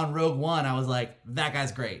on Rogue One, I was like, that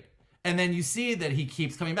guy's great. And then you see that he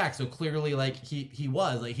keeps coming back. So clearly, like he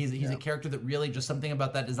was like, he's a character that really, just something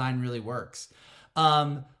about that design really works.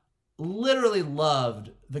 Literally loved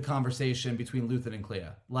the conversation between Luthen and Clea.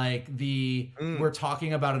 Like we're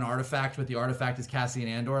talking about an artifact, but the artifact is Cassian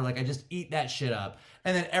Andor. Like, I just eat that shit up.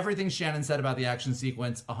 And then everything Shannon said about the action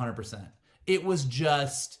sequence, 100%. It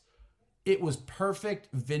was perfect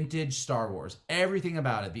vintage Star Wars. Everything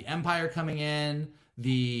about it. The Empire coming in,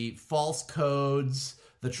 the false codes,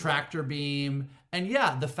 the tractor beam, and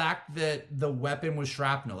the fact that the weapon was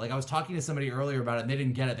shrapnel. Like, I was talking to somebody earlier about it, and they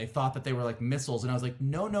didn't get it. They thought that they were like missiles, and I was like,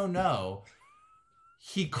 no.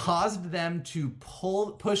 He caused them to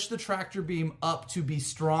push the tractor beam up to be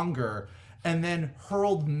stronger, and then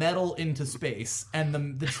hurled metal into space,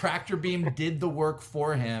 and the tractor beam did the work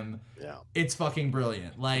for him. Yeah. It's fucking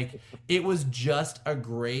brilliant. Like, it was just a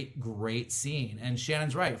great scene. And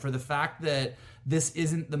Shannon's right. For the fact that this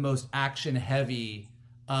isn't the most action-heavy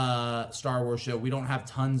Star Wars show, we don't have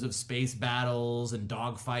tons of space battles and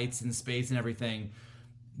dogfights in space and everything.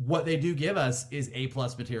 What they do give us is A+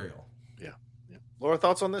 material. Yeah. Laura,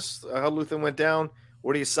 thoughts on this? How Luthen went down?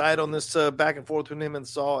 Where do you side on this back and forth between him and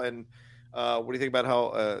Saw? And what do you think about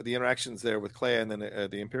how the interactions there with Clea and then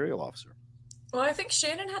the Imperial officer? Well, I think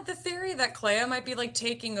Shannon had the theory that Clea might be like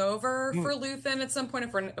taking over for Luthen at some point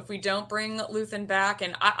if we don't bring Luthen back,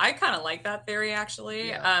 and I kind of like that theory actually.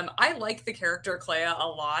 Yeah. I like the character Clea a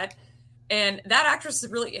lot, and that actress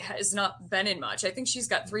really has not been in much. I think she's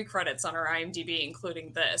got 3 credits on her IMDb,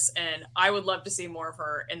 including this, and I would love to see more of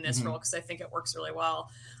her in this role because I think it works really well.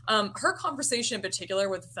 Her conversation in particular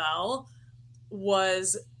with Vel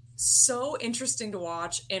was so interesting to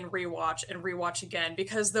watch and rewatch again,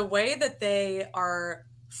 because the way that they are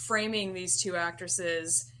framing these two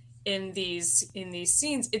actresses in these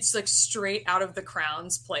scenes, it's like straight out of The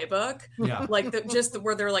Crown's playbook. Yeah. Like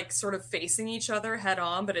where they're like sort of facing each other head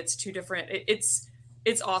on, but it's two different. It's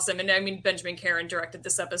awesome. And I mean, Benjamin Caron directed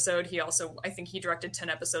this episode. I think he directed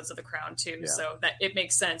 10 episodes of The Crown too. Yeah. So that it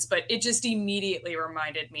makes sense, but it just immediately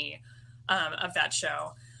reminded me of that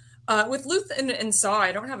show. With Luthen and Saw,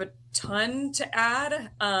 I don't have a ton to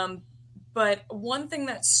add, but one thing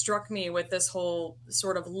that struck me with this whole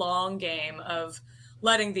sort of long game of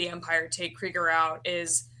letting the Empire take Krieger out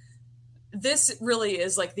is this really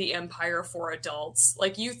is like the Empire for adults.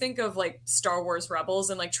 Like, you think of like Star Wars Rebels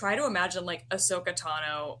and like try to imagine like Ahsoka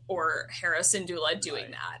Tano or Hera Syndulla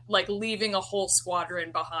doing that, like leaving a whole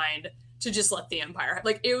squadron behind to just let the Empire,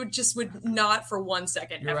 like it would not for 1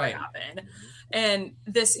 second ever happen. And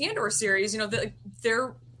this Andor series,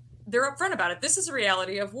 they're upfront about it. This is a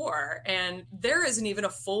reality of war, and there isn't even a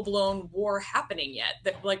full-blown war happening yet.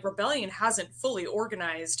 That like rebellion hasn't fully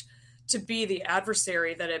organized to be the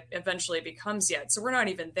adversary that it eventually becomes yet. So we're not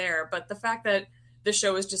even there. But the fact that the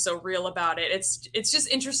show is just so real about it, it's just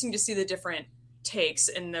interesting to see the different takes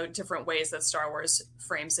in the different ways that Star Wars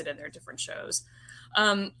frames it in their different shows.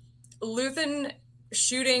 Luthen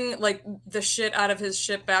shooting like the shit out of his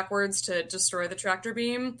ship backwards to destroy the tractor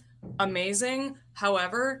beam, amazing.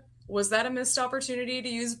 However, was that a missed opportunity to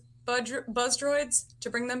use buzz droids to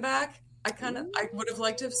bring them back? I would have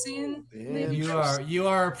liked to have seen. You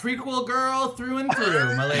are a prequel girl through and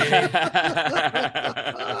through, my lady.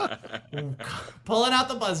 Pulling out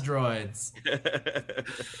the buzz droids.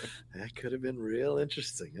 That could have been real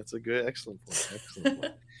interesting. That's a good, excellent point.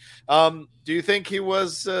 Do you think he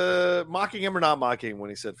was mocking him or not mocking him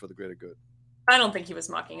when he said "for the greater good"? I don't think he was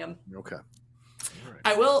mocking him. Okay. Right.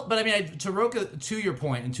 I will, but I mean, to your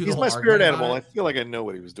point and to he's the whole my spirit animal. I feel like I know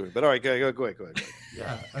what he was doing, but all right, go ahead.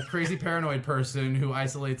 Yeah, a crazy paranoid person who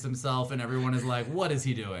isolates himself, and everyone is like, "What is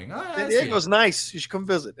he doing?" San Diego's nice. You should come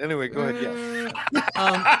visit. Anyway, go ahead.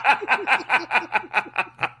 Yeah.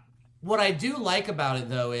 What I do like about it,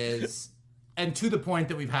 though, is, and to the point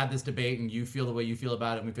that we've had this debate, and you feel the way you feel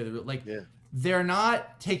about it, and we feel like. Yeah. They're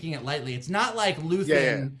not taking it lightly. It's not like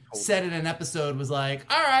Luthen said in an episode was like,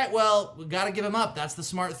 all right, well, we got to give him up. That's the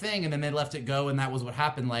smart thing. And then they let it go, and that was what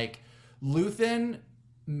happened. Like, Luthen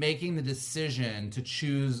making the decision to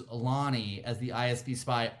choose Lonnie as the ISB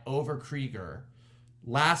spy over Krieger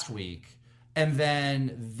last week, and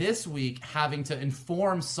then this week having to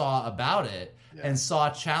inform Saw about it, and Saw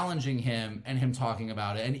challenging him and him talking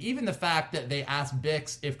about it. And even the fact that they asked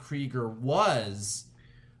Bix if Krieger was...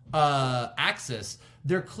 Axis,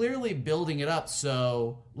 they're clearly building it up.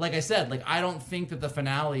 So, like I said, like I don't think that the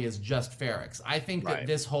finale is just Ferrix. I think that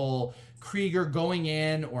this whole Krieger going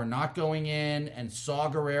in or not going in, and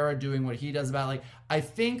Saw Gerrera doing what he does about, like, I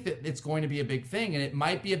think that it's going to be a big thing, and it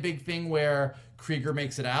might be a big thing where Krieger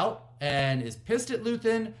makes it out and is pissed at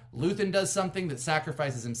Luthen. Luthen does something that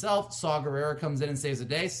sacrifices himself. Saw Gerrera comes in and saves the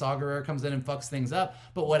day. Saw Gerrera comes in and fucks things up.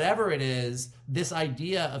 But whatever it is, this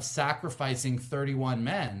idea of sacrificing 31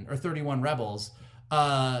 men or 31 rebels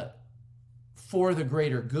for the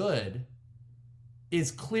greater good is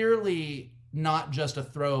clearly not just a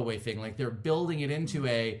throwaway thing. Like, they're building it into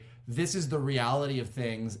this is the reality of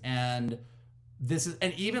things, and this is,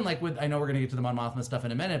 and even like with, I know we're gonna get to the Mon Mothma stuff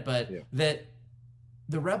in a minute, but that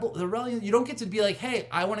the rebellion, you don't get to be like, hey,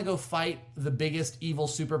 I want to go fight the biggest evil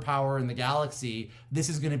superpower in the galaxy. This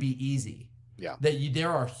is going to be easy. Yeah.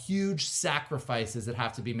 There are huge sacrifices that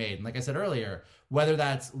have to be made. And like I said earlier, whether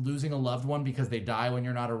that's losing a loved one because they die when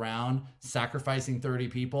you're not around, sacrificing 30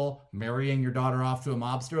 people, marrying your daughter off to a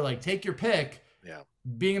mobster, like, take your pick. Yeah.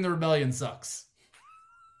 Being in the rebellion sucks.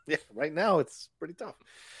 Yeah. Right now it's pretty tough.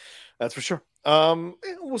 That's for sure.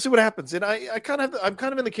 We'll see what happens. And I'm kind of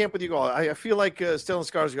in the camp with you all. I feel like Stellan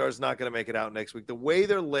Skarsgård is not going to make it out next week. The way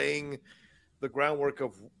they're laying the groundwork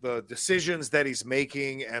of the decisions that he's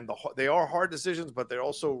making, and they are hard decisions, but they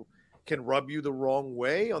also can rub you the wrong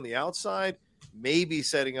way on the outside, maybe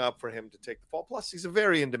setting up for him to take the fall. Plus, he's a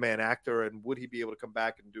very in-demand actor, and would he be able to come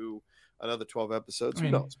back and do another 12 episodes? Who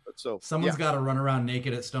knows? But someone's got to run around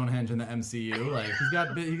naked at Stonehenge in the MCU. Like,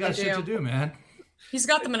 he's got shit to do, man. He's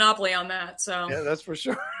got the monopoly on that, so yeah, that's for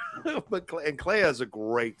sure. But Clea is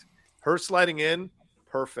her sliding in,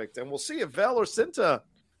 perfect. And we'll see if Vel or Cinta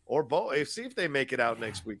or both, see if they make it out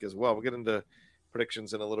next week as well. We'll get into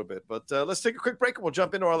predictions in a little bit, but let's take a quick break and we'll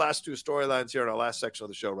jump into our last two storylines here in our last section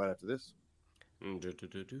of the show right after this.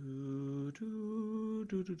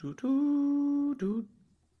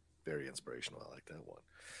 Very inspirational. I like that one.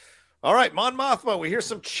 All right, Mon Mothma. We hear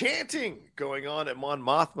some chanting going on at Mon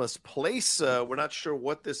Mothma's place. We're not sure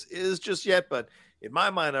what this is just yet, but in my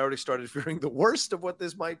mind, I already started fearing the worst of what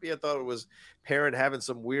this might be. I thought it was Perrin having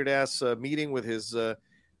some weird-ass meeting with his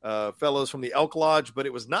fellows from the Elk Lodge, but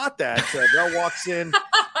it was not that. Bell walks in,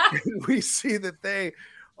 and we see that they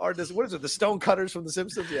are what is it, the Stonecutters from The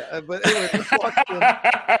Simpsons? Yeah. But anyway, they walk in,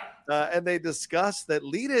 and they discuss that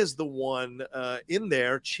Lita is the one in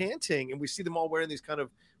there chanting, and we see them all wearing these kind of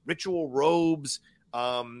ritual robes,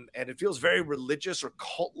 and it feels very religious or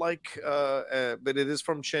cult-like, but it is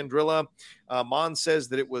from Chandrila. Mon says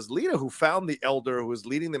that it was Lita who found the elder who was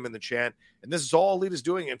leading them in the chant, and this is all Lita's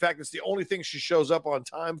doing. In fact, it's the only thing she shows up on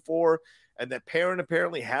time for, and that Perrin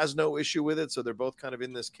apparently has no issue with it, so they're both kind of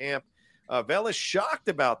in this camp. Vel is shocked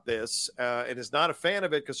about this and is not a fan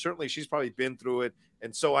of it, because certainly she's probably been through it,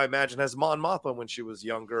 and so I imagine has Mon Mothma when she was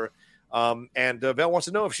younger. And Vel wants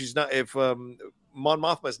to know if Mon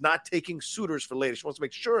Mothma is not taking suitors for Lita. She wants to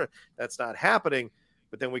make sure that's not happening.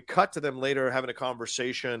 But then we cut to them later having a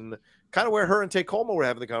conversation, kind of where her and Tacoma were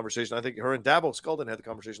having the conversation. I think her and Davos Skulden had the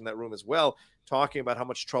conversation in that room as well, talking about how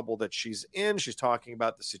much trouble that she's in. She's talking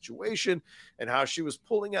about the situation and how she was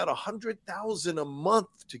pulling out $100,000 a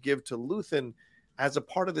month to give to Luthen as a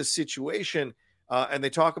part of this situation. And they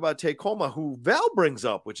talk about Tacoma, who Val brings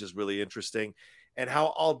up, which is really interesting, and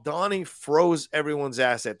how Aldhani froze everyone's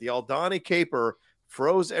asset. The Aldhani caper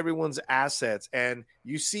froze everyone's assets. And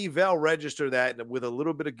you see Val register that with a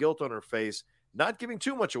little bit of guilt on her face, not giving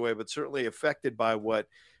too much away, but certainly affected by what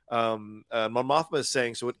Mon Mothma is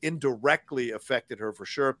saying. So it indirectly affected her for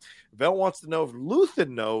sure. Val wants to know if Luthen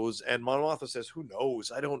knows, and Mon Mothma says, who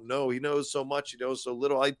knows? I don't know. He knows so much. He knows so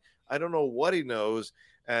little. I don't know what he knows.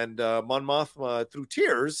 And Mon Mothma, through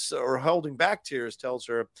tears or holding back tears, tells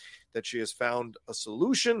her that she has found a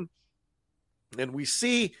solution. And we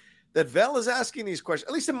see that Vel is asking these questions,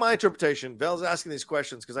 at least in my interpretation. Vel is asking these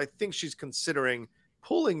questions because I think she's considering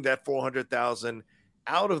pulling that $400,000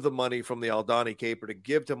 out of the money from the Aldhani caper to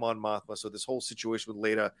give to Mon Mothma. So this whole situation with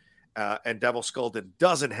Leda and Devil Skulden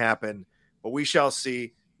doesn't happen, but we shall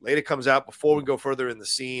see. Leda comes out before we go further in the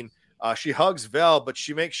scene. She hugs Vel, but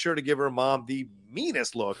she makes sure to give her mom the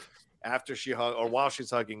meanest look after she while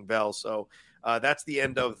she's hugging Vel. So that's the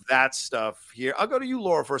end of that stuff here. I'll go to you,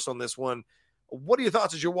 Laura, first on this one. What are your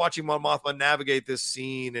thoughts as you're watching Mon Mothma navigate this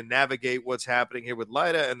scene and navigate what's happening here with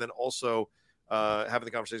Leda, and then also having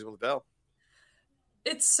the conversation with Vel?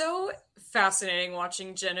 It's so fascinating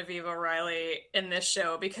watching Genevieve O'Reilly in this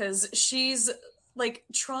show because she's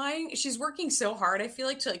she's working so hard, I feel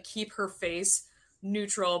like, to keep her face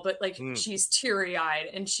neutral, but she's teary-eyed,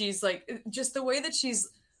 and she's just the way that she's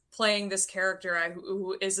playing this character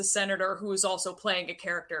who is a senator who is also playing a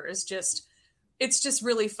character is just, it's just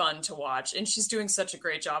really fun to watch, and she's doing such a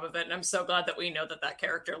great job of it. And I'm so glad that we know that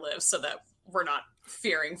character lives, so that we're not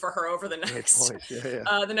fearing for her over the next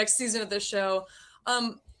the next season of this show.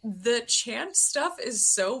 The chant stuff is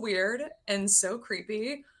so weird and so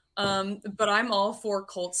creepy. But I'm all for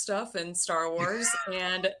cult stuff in Star Wars.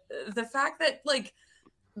 And the fact that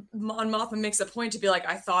Mon Mothma makes a point to be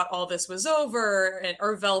I thought all this was over,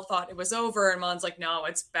 or Vel thought it was over, and Mon's no,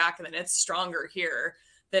 it's back, and then it's stronger here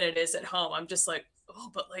than it is at home. I'm just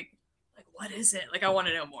oh, but what is it? I want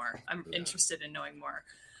to know more. I'm interested in knowing more.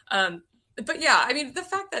 But yeah, I mean, the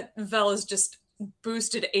fact that Vel is just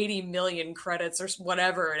boosted 80 million credits or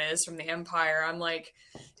whatever it is from the Empire, I'm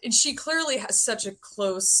and she clearly has such a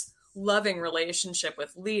close, loving relationship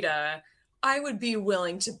with Leda. I would be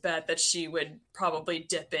willing to bet that she would probably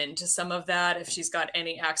dip into some of that if she's got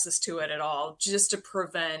any access to it at all, just to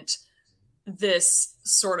prevent this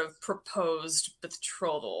sort of proposed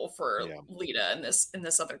betrothal for Leda and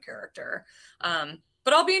this other character.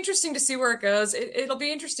 But I'll be interesting to see where it goes. It'll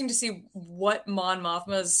be interesting to see what Mon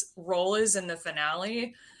Mothma's role is in the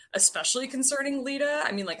finale, especially concerning Leda.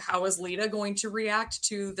 I mean, how is Leda going to react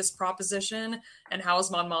to this proposition? And how is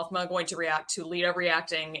Mon Mothma going to react to Leda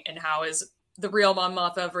reacting? And how is the real Mon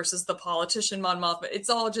Mothma versus the politician Mon Mothma? It's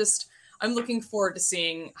all just, I'm looking forward to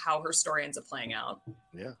seeing how her story ends up playing out.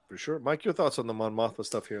 Yeah, for sure. Mike, your thoughts on the Mon Mothma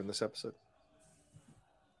stuff here in this episode?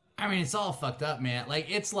 I mean, it's all fucked up, man.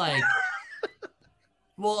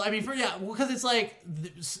 Well, I mean, because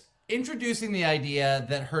it's introducing the idea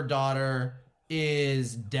that her daughter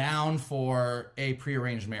is down for a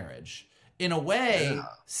prearranged marriage. In a way,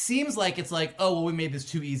 seems like it's oh, well, we made this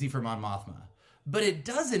too easy for Mon Mothma. But it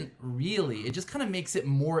doesn't really. It just kind of makes it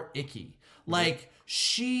more icky.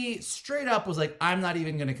 She straight up was I'm not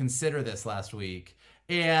even going to consider this last week.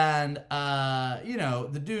 And,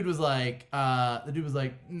 the dude was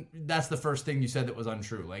that's the first thing you said that was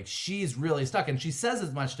untrue. She's really stuck. And she says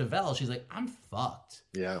as much to Vel. She's I'm fucked.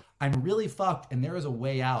 Yeah. I'm really fucked. And there is a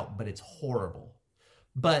way out, but it's horrible.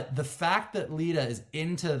 But the fact that Leda is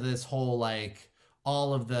into this whole,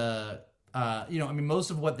 all of the,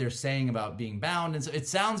 most of what they're saying about being bound. And so it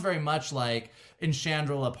sounds very much in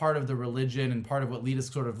Chandrila, part of the religion and part of what Leda's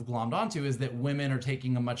sort of glommed onto is that women are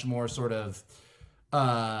taking a much more sort of,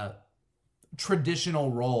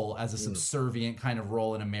 traditional role as a subservient kind of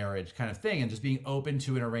role in a marriage kind of thing, and just being open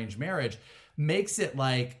to an arranged marriage makes it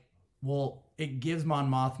it gives Mon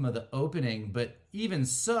Mothma the opening, but even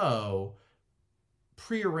so,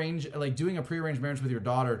 doing a prearranged marriage with your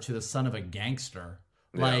daughter to the son of a gangster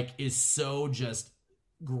is so just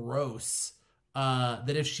gross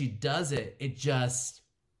that if she does it,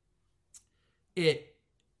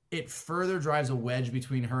 it further drives a wedge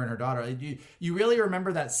between her and her daughter. You really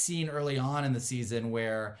remember that scene early on in the season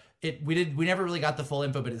where we never really got the full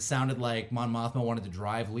info, but it sounded like Mon Mothma wanted to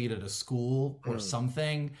drive Leda to school or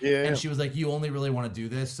something. Yeah. And she was you only really want to do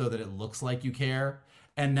this so that it looks like you care.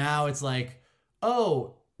 And now it's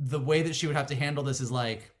oh, the way that she would have to handle this is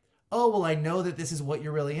like, oh, well, I know that this is what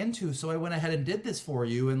you're really into, so I went ahead and did this for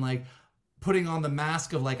you, and like putting on the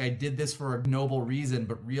mask of like I did this for a noble reason,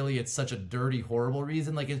 but really it's such a dirty, horrible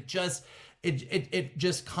reason. Like it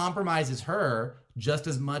just compromises her just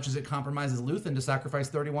as much as it compromises Luthen to sacrifice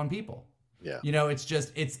 31 people. Yeah. You know, it's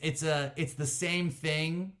just it's the same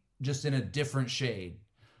thing, just in a different shade.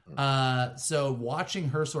 So watching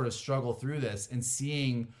her sort of struggle through this and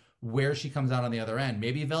seeing where she comes out on the other end,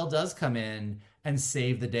 maybe Vel does come in and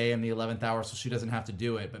save the day in the 11th hour so she doesn't have to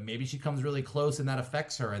do it, but maybe she comes really close and that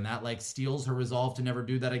affects her and that like steals her resolve to never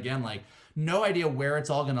do that again. Like, no idea where it's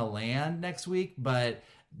all gonna land next week, but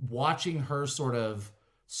watching her sort of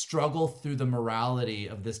struggle through the morality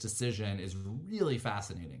of this decision is really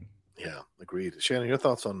fascinating. Yeah, agreed. Shannon, your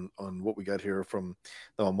thoughts on what we got here from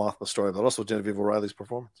the Mothma story, but also Genevieve O'Reilly's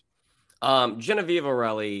performance? Genevieve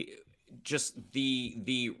O'Reilly, just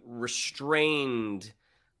the restrained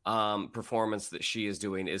performance that she is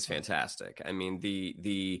doing is fantastic. I mean,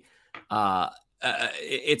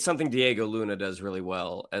 it's something Diego Luna does really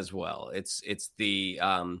well as well. It's the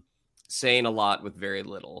saying a lot with very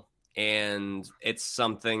little. And it's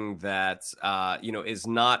something that, is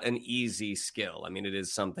not an easy skill. I mean, it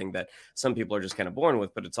is something that some people are just kind of born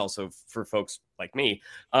with, but it's also for folks like me,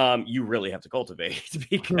 you really have to cultivate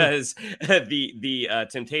because the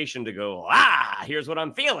temptation to go, here's what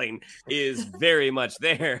I'm feeling is very much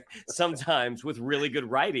there sometimes with really good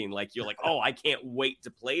writing. Like you're like, oh, I can't wait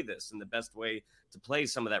to play this. And the best way to play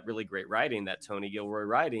some of that really great writing, that Tony Gilroy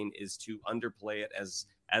writing, is to underplay it as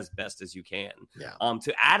best as you can. Yeah.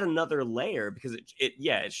 To add another layer, because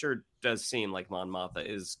it sure does seem like Mon Mothma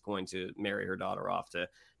is going to marry her daughter off to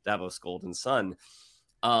Davos Golden Sun.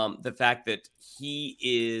 The fact that he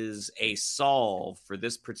is a solve for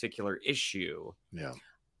this particular issue. Yeah.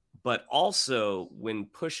 But also when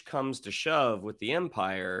push comes to shove with the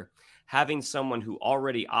Empire, having someone who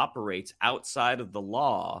already operates outside of the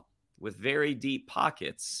law with very deep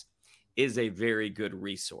pockets is a very good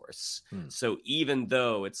resource. So even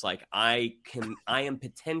though it's like I am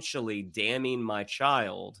potentially damning my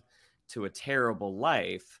child to a terrible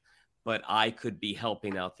life, but I could be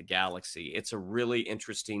helping out the galaxy. It's a really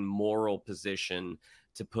interesting moral position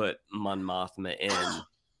to put Mon Mothma in.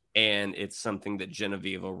 And it's something that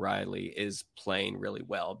Genevieve O'Reilly is playing really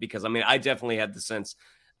well, because I mean, I definitely had the sense,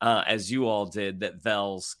 as you all did, that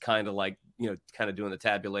Vel's kind of like, kind of doing the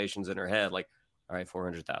tabulations in her head, like, all right,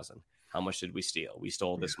 400,000. How much did we steal? We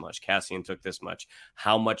stole this much. Cassian took this much.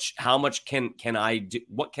 How much can I do?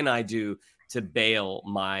 What can I do to bail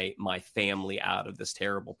my family out of this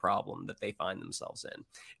terrible problem that they find themselves in?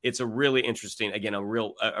 It's a really interesting, again, a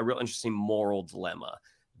real interesting moral dilemma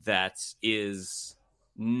that is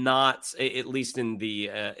not, at least in the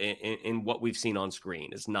in what we've seen on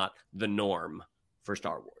screen, is not the norm for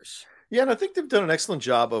Star Wars. Yeah, and I think they've done an excellent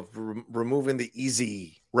job of removing the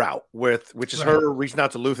easy route, which is her reaching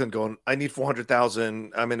out to Luthen going, I need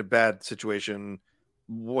 400,000. I'm in a bad situation.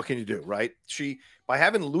 What can you do, right? By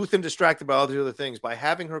having Luthen distracted by all the other things, by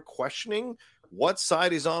having her questioning what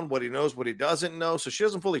side he's on, what he knows, what he doesn't know, so she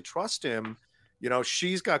doesn't fully trust him,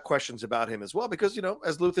 she's got questions about him as well, because,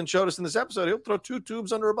 as Luthen showed us in this episode, he'll throw 2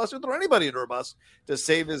 tubes under a bus, he'll throw anybody under a bus to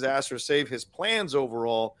save his ass or save his plans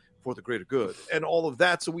overall for the greater good and all of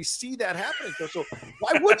that. So we see that happening. So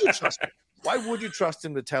why would you trust him? Why would you trust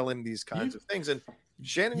him to tell him these kinds of things? And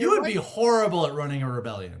Shannon, you would be horrible at running a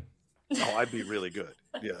rebellion. Oh, I'd be really good.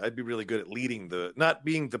 Yeah, I'd be really good at leading not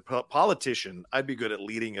being the politician. I'd be good at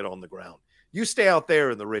leading it on the ground. You stay out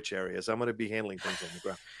there in the rich areas. I'm going to be handling things on the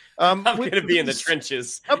ground. I'm going to be in the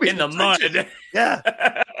trenches, in the mud. Yeah.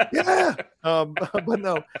 Yeah. But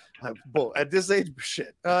no, at this age,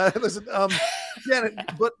 shit. Listen, yeah,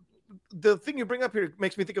 but the thing you bring up here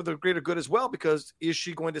makes me think of the greater good as well, because is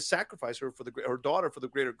she going to sacrifice her daughter for the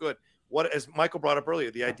greater good? What, as Michael brought up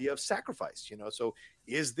earlier, the idea of sacrifice, so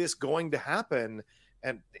is this going to happen?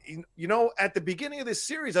 And, at the beginning of this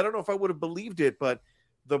series, I don't know if I would have believed it, but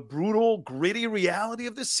the brutal, gritty reality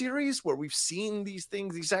of this series, where we've seen these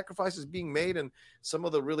things, these sacrifices being made, and some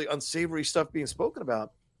of the really unsavory stuff being spoken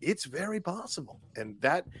about, it's very possible. And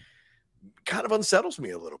that kind of unsettles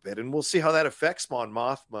me a little bit. And we'll see how that affects Mon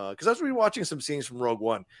Mothma. Because I was rewatching some scenes from Rogue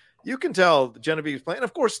One. You can tell Genevieve's playing.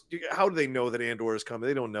 Of course, how do they know that Andor is coming?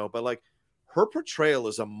 They don't know. But like, her portrayal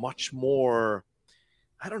is a much more,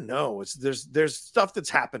 I don't know. There's stuff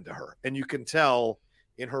that's happened to her, and you can tell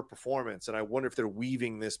in her performance. And I wonder if they're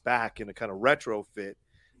weaving this back in a kind of retrofit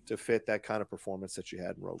to fit that kind of performance that she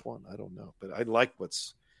had in Rogue One. I don't know, but I like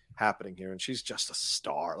what's happening here. And she's just a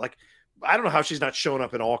star. Like, I don't know how she's not showing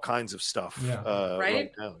up in all kinds of stuff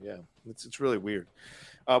right now. Yeah, it's really weird.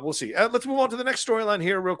 we'll see. Let's move on to the next storyline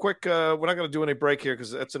here real quick. We're not going to do any break here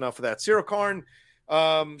because that's enough of that. Cyril Karn,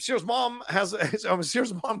 Cyril's mom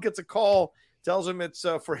Cyril's mom gets a call, tells him it's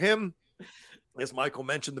for him. As Michael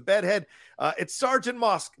mentioned, the bedhead. It's Sergeant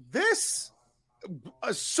Mosk. This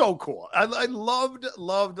is so cool. I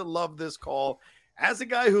loved this call. As a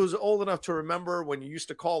guy who's old enough to remember when you used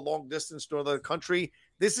to call long distance to another country,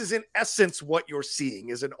 this is in essence what you're seeing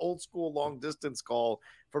is an old school long distance call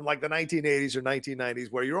from like the 1980s or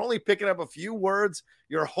 1990s, where you're only picking up a few words.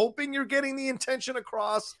 You're hoping you're getting the intention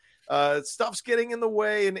across. Stuff's getting in the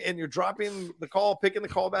way, and you're dropping the call, picking the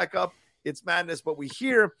call back up. It's madness. But we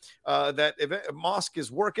hear that Mosk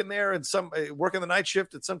is working there and working the night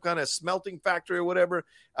shift at some kind of smelting factory or whatever.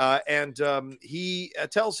 And he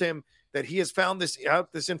tells him that he has found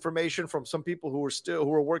this information from some people who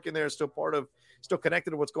are working there, still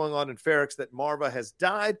connected to what's going on in Ferrix, that Marva has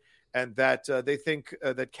died, and that they think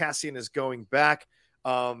that Cassian is going back.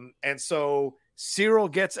 And so Cyril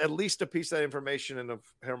gets at least a piece of that information, and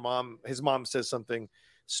his mom says something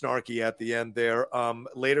snarky at the end there.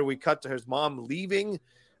 Later we cut to his mom leaving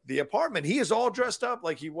the apartment. He is all dressed up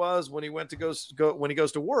like he was when he when he goes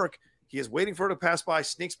to work. He is waiting for her to pass by,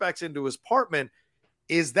 sneaks back into his apartment.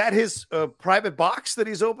 Is that his private box that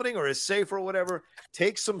he's opening, or his safe or whatever?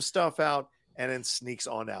 Takes some stuff out and then sneaks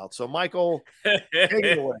on out. So, Michael, take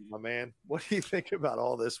it away, my man. What do you think about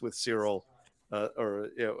all this with Cyril,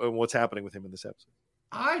 and what's happening with him in this episode?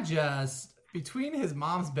 Between his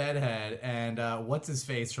mom's bedhead and what's his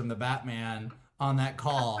face from the Batman on that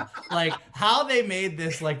call, like how they made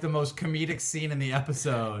this like the most comedic scene in the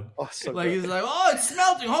episode. Oh, so like good. He's like, "Oh, it's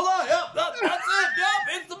smelting. Hold on. Yep, that's it. Yep,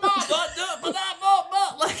 it's the mom.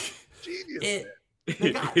 Like, genius.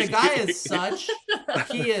 The guy is such.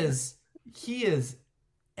 He is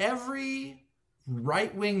every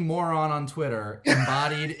right-wing moron on Twitter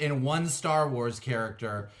embodied in one Star Wars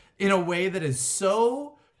character in a way that is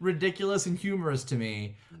so ridiculous and humorous to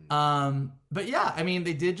me. But yeah, I mean,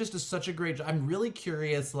 they did just such a great job. I'm really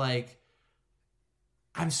curious,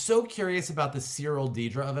 I'm so curious about the Cyril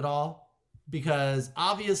Deidre of it all, because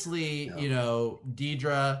obviously,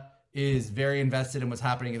 Deidre is very invested in what's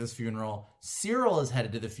happening at this funeral. Cyril is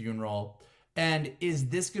headed to the funeral. And is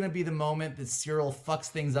this going to be the moment that Cyril fucks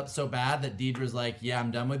things up so bad that Deidre's like, yeah,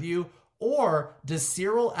 I'm done with you? Or does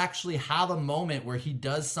Cyril actually have a moment where he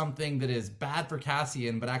does something that is bad for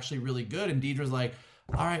Cassian, but actually really good? And Deidre's like,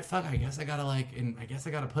 all right, fuck, I guess I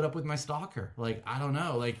gotta put up with my stalker. Like, I don't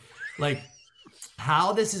know. Like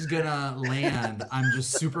how this is gonna land, I'm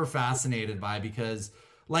just super fascinated by, because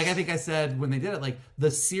like I think I said when they did it, like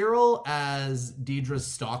the Cyril as Deidre's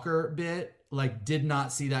stalker bit, like did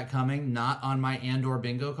not see that coming, not on my Andor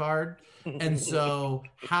bingo card. And so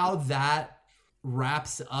how that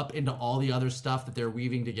wraps up into all the other stuff that they're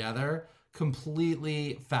weaving together,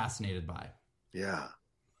 completely fascinated by. Yeah.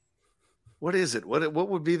 What is it? What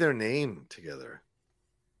would be their name together?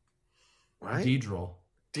 Right? Deidre.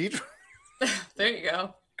 There you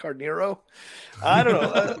go. Carnero. I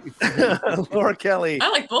don't know. Laura Kelly. I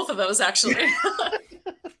like both of those, actually.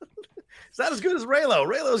 It's not as good as Raylo.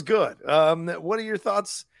 Raylo's good. What are your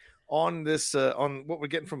thoughts on this, on what we're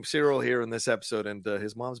getting from Cyril here in this episode and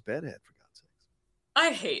his mom's bedhead, for God's sakes?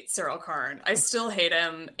 I hate Cyril Karn. I still hate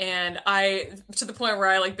him. And to the point where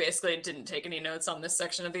I basically didn't take any notes on this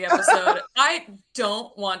section of the episode. I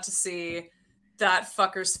don't want to see that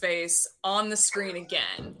fucker's face on the screen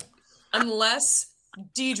again, unless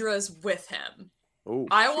Deidre's with him. Ooh.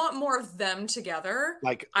 I want more of them together.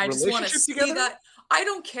 I just want to see that. I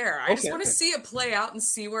don't care. I just want to see it play out and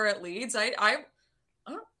see where it leads. I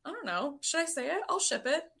don't know. Should I say it? I'll ship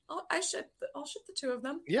it. I'll ship the two of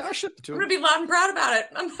them. Yeah, I'll ship the two. I'm going to be loud and proud about it.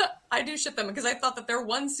 I do ship them because I thought that their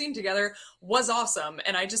one scene together was awesome.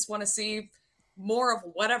 And I just want to see more of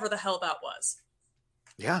whatever the hell that was.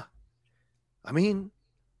 Yeah. I mean,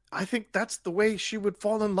 I think that's the way she would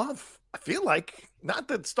fall in love. I feel like, not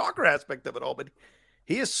the stalker aspect of it all, but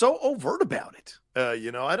he is so overt about it. I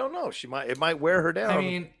don't know. It might wear her down. I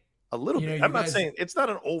mean, a little bit. I'm not saying it's not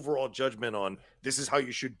an overall judgment on this is how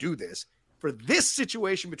you should do this. For this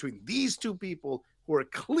situation between these two people who are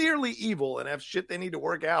clearly evil and have shit they need to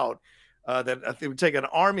work out, that I think it would take an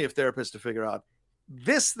army of therapists to figure out.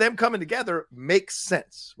 Them coming together makes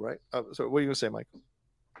sense, right? So what are you gonna say, Michael?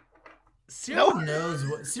 Cyril knows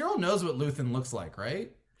what Luthen looks like,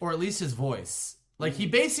 right? Or at least his voice. Like, he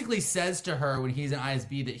basically says to her when he's in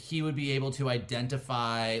ISB that he would be able to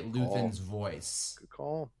identify Luthen's voice. Good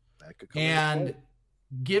call. That could come and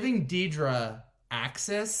giving Deidre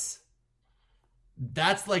access,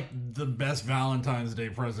 that's like the best Valentine's Day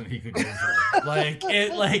present he could give her.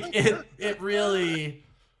 It really.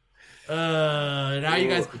 Now you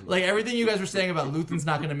guys, like, everything you guys were saying about Luthen's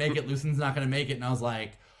not going to make it, and I was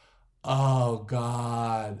like, oh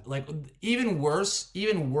God. Like, even worse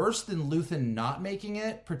than Luthen not making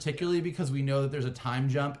it, particularly because we know that there's a time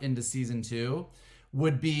jump into season 2,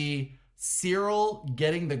 would be Cyril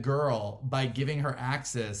getting the girl by giving her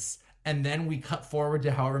Axis, and then we cut forward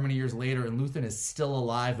to however many years later, and Luthen is still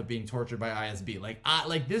alive but being tortured by ISB. Like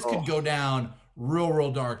this could go down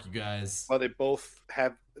real dark, you guys. Well, they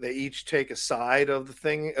each take a side of the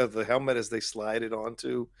thing, of the helmet, as they slide it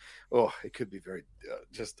onto. Oh, it could be very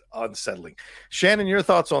just unsettling. Shannon, your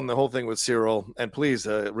thoughts on the whole thing with Cyril, and please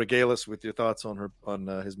regale us with your thoughts on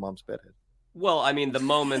his mom's bedhead. Well, I mean, the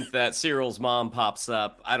moment that Cyril's mom pops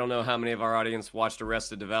up, I don't know how many of our audience watched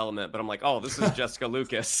Arrested Development, but I'm like, oh, this is Jessica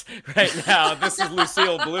Lucas right now. This is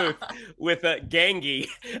Lucille Bluth with Gangi.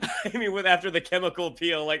 I mean, after the chemical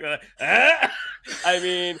peel, like I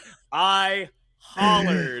mean, I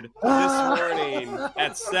hollered this morning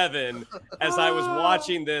at 7 as I was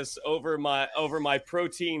watching this over my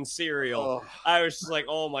protein cereal. I was just like,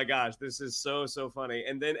 oh my gosh, this is so funny.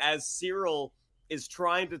 And then as Cyril is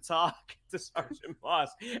trying to talk to Sergeant Moss,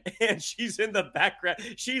 and she's in the background.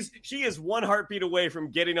 She is one heartbeat away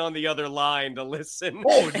from getting on the other line to listen.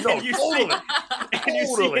 Oh no, totally. You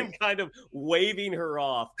see him kind of waving her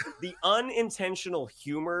off. The unintentional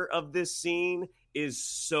humor of this scene is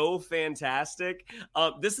so fantastic.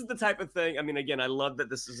 This is the type of thing. I mean, again, I love that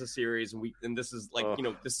this is a series, and this is like,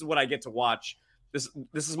 this is what I get to watch. This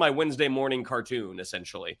is my Wednesday morning cartoon,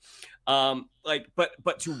 essentially. But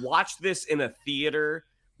to watch this in a theater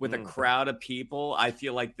with a crowd of people, I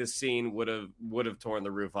feel like this scene would have torn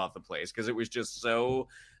the roof off the place, because it was just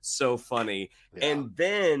so funny. Yeah. And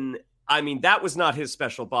then, I mean, that was not his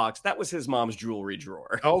special box. That was his mom's jewelry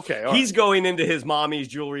drawer. Okay. He's going into his mommy's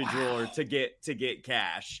jewelry drawer to get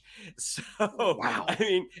cash. So, wow. I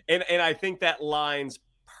mean, and I think that lines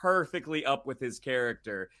perfectly up with his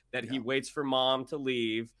character, that he waits for mom to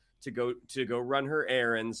leave to go run her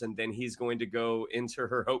errands, and then he's going to go into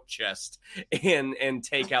her hope chest and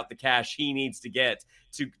take out the cash he needs to get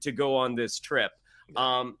to go on this trip.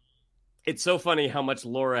 It's so funny how much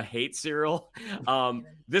Laura hates Cyril.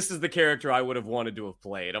 This is the character I would have wanted to have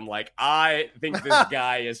played. I'm like, I think this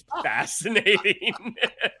guy is fascinating.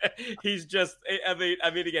 He's just, I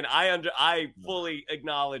mean, again, I fully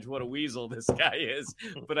acknowledge what a weasel this guy is,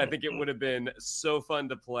 but I think it would have been so fun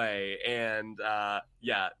to play. And I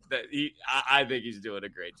think he's doing a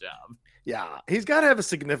great job. Yeah, he's got to have a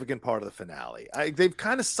significant part of the finale. They've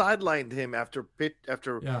kind of sidelined him after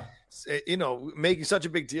making such a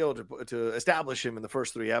big deal to establish him in the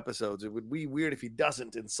first 3 episodes. It would be weird if he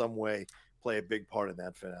doesn't in some way play a big part in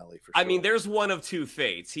that finale. For sure. I mean, there's one of two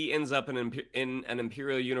fates: he ends up in an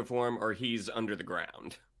Imperial uniform, or he's under the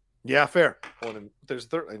ground. Yeah, fair. Well, there's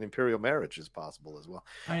an Imperial marriage is possible as well.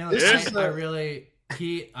 I mean, it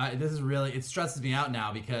stresses me out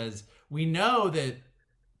now, because we know that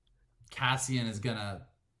Cassian is gonna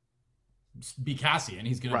be Cassian.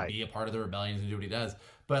 He's gonna be a part of the rebellion and do what he does.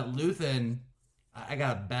 But Luthen, I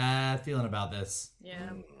got a bad feeling about this. Yeah.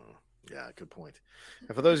 Yeah, good point.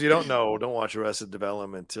 And for those of you who don't know, don't watch Arrested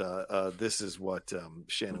Development. This is what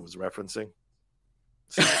Shannon was referencing.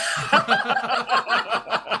 So.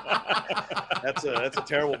 That's a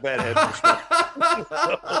terrible bad head perspective.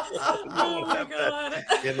 Oh my God.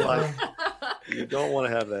 In life. You don't want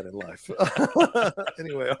to have that in life.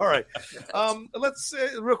 Anyway, all right. Let's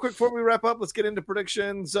real quick before we wrap up, let's get into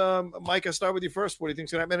predictions. Mike, I'll start with you first. What do you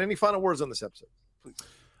think's going to happen? Any final words on this episode, please?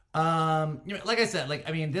 Like I said,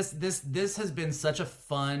 I mean, this has been such a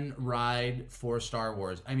fun ride for Star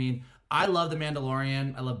Wars. I mean, I love The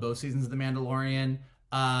Mandalorian. I love both seasons of The Mandalorian.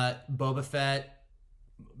 Boba Fett,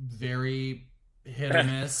 very hit or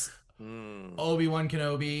miss. Obi-Wan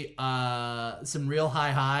Kenobi, some real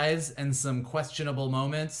high highs and some questionable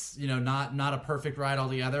moments, not a perfect ride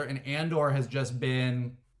altogether. And Andor has just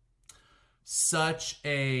been such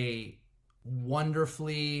a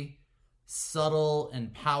wonderfully subtle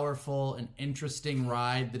and powerful and interesting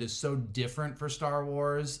ride that is so different for Star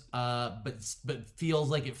Wars, but feels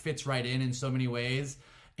like it fits right in so many ways.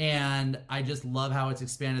 And I just love how it's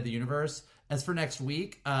expanded the universe. As for next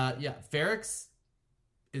week, Ferrix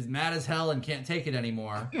is mad as hell and can't take it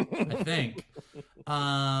anymore, I think.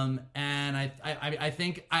 And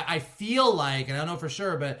I feel like, and I don't know for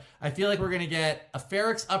sure, but I feel like we're going to get a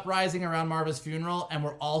Ferrix uprising around Marva's funeral, and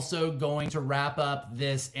we're also going to wrap up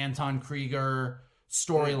this Anton Krieger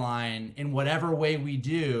storyline in whatever way we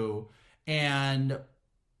do. And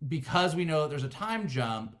because we know that there's a time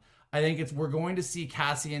jump, I think we're going to see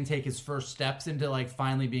Cassian take his first steps into like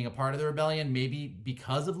finally being a part of the rebellion, maybe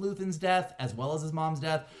because of Luthen's death as well as his mom's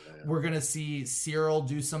death. We're going to see Cyril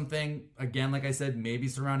do something, again, like I said, maybe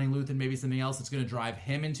surrounding Luthen, maybe something else that's going to drive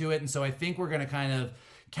him into it. And so I think we're going to kind of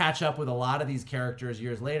catch up with a lot of these characters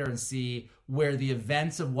years later and see where the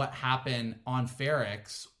events of what happened on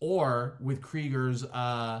Ferrix or with Krieger's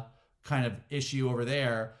kind of issue over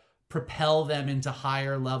there propel them into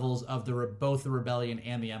higher levels of both the rebellion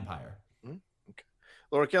and the Empire. Okay.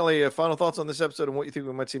 Laura Kelly, final thoughts on this episode and what you think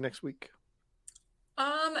we might see next week?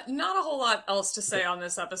 Not a whole lot else to say on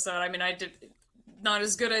this episode. I mean, I did not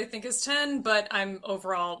as good, I think, as 10, but I'm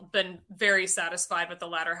overall been very satisfied with the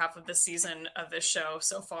latter half of the season of this show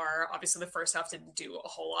so far. Obviously, the first half didn't do a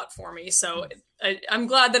whole lot for me, so I'm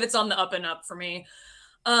glad that it's on the up and up for me.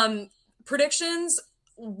 Predictions.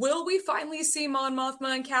 Will we finally see Mon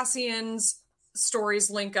Mothma and Cassian's stories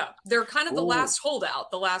link up? They're kind of the last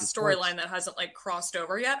holdout, the last storyline that hasn't like crossed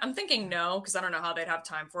over yet. I'm thinking no, because I don't know how they'd have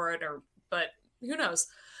time for it, but who knows?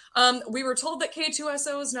 We were told that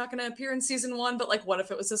K2SO is not going to appear in season 1, but like, what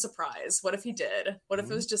if it was a surprise? What if he did? What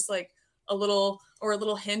if it was just like a little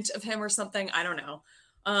hint of him or something? I don't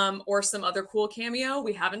know. Or some other cool cameo.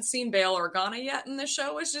 We haven't seen Bail Organa yet in the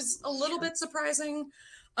show, which is a little bit surprising.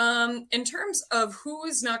 In terms of who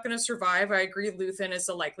is not going to survive, I agree Luthen is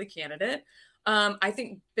a likely candidate. I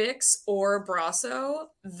think Bix or Brasso,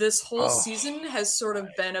 this whole season has sort of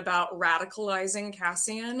been about radicalizing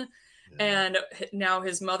Cassian. And now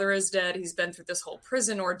his mother is dead. He's been through this whole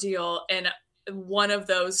prison ordeal. And one of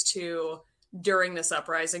those two during this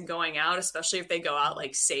uprising going out, especially if they go out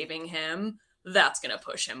like saving him, that's going to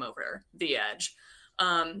push him over the edge.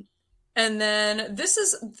 And then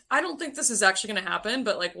I don't think this is actually going to happen,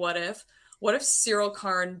 but like, what if Cyril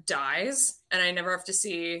Karn dies and I never have to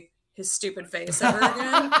see his stupid face ever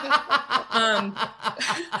again?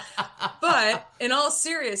 But in all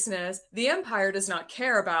seriousness, the Empire does not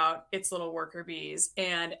care about its little worker bees,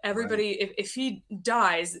 and everybody, if he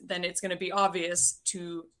dies, then it's going to be obvious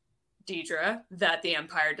to Deidre that the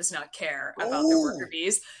Empire does not care about their worker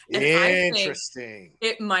bees. And Interesting. I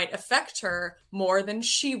think it might affect her more than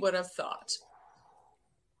she would have thought.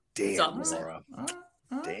 Damn, Laura.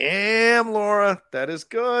 Damn, Laura. That is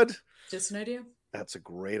good. Just an idea. That's a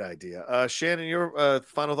great idea. Shannon, your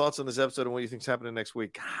final thoughts on this episode and what you think's happening next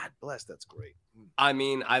week? God bless, that's great. I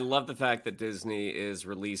mean, I love the fact that Disney is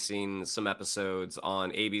releasing some episodes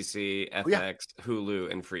on ABC, FX,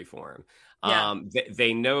 Hulu, and Freeform. Yeah.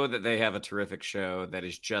 They know that they have a terrific show that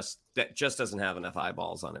just doesn't have enough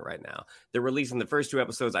eyeballs on it right now. They're releasing the first 2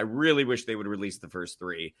 episodes. I really wish they would release the first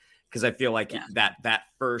 3 because I feel like that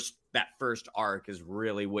first arc is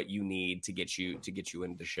really what you need to get you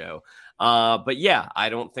into the show. But yeah, I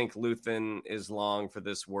don't think Luthen is long for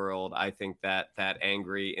this world. I think that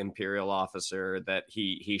angry Imperial officer that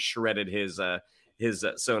he shredded his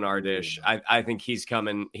sonar dish. I think he's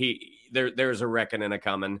coming. There's a reckoning a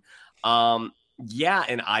coming. Yeah,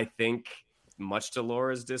 and I think much to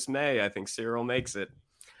Laura's dismay, I think Cyril makes it.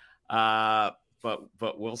 But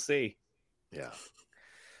we'll see. Yeah.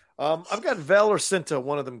 I've got Vel or Cinta,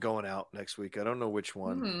 one of them going out next week. I don't know which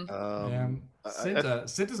one.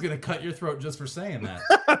 Cinta's going to cut your throat just for saying that.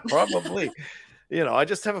 Probably. I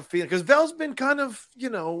just have a feeling because Vel's been kind of,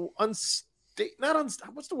 what's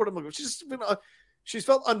the word I'm looking for? She's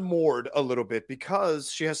felt unmoored a little bit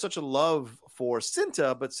because she has such a love for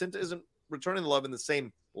Cinta, but Cinta isn't returning the love in the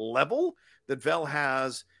same level that Vel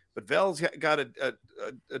has. But Vel's got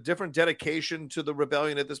a different dedication to the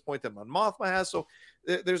rebellion at this point than Mon Mothma has. So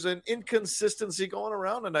there's an inconsistency going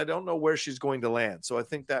around, and I don't know where she's going to land. So I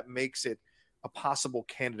think that makes it a possible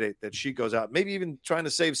candidate that she goes out, maybe even trying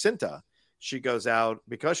to save Cinta. She goes out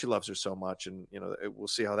because she loves her so much, and we'll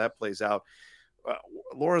see how that plays out.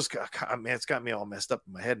 Laura's it's got me all messed up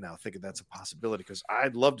in my head now thinking that's a possibility because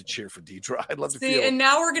I'd love to cheer for Deidre. I'd love to feel. And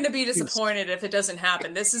now we're going to be disappointed if it doesn't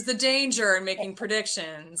happen. This is the danger in making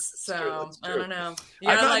predictions. So I don't know. You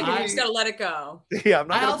just got to let it go. Yeah, I'm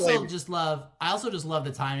not. I also just love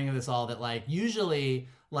the timing of this all. That like usually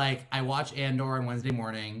like I watch Andor on Wednesday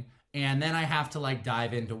morning. And then I have to like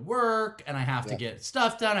dive into work and I have to get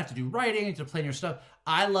stuff done. I have to do writing, I have to plan your stuff.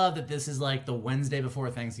 I love that this is like the Wednesday before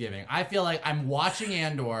Thanksgiving. I feel like I'm watching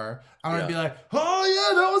Andor. I'm going to be like, oh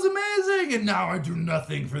yeah, that was amazing. And now I do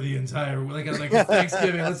nothing for the entire, like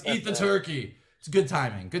Thanksgiving. Let's eat the turkey. It's good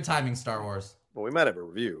timing. Good timing, Star Wars. Well, we might have a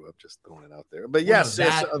review. I'm just throwing it out there. But yes,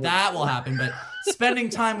 that will happen. But spending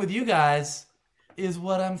time with you guys is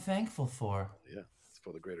what I'm thankful for. Yeah, it's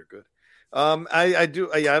for the greater good. I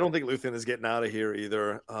don't think Luthen is getting out of here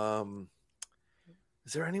either.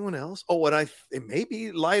 Is there anyone else? Oh, it may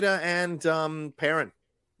be Lyda and Perrin.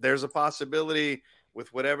 there's a possibility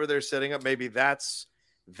with whatever they're setting up. Maybe that's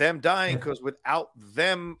them dying, because without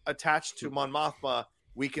them attached to Mon Mothma,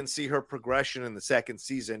 we can see her progression in the second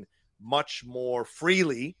season much more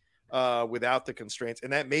freely without the constraints.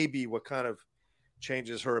 And that may be what kind of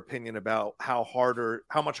changes her opinion about how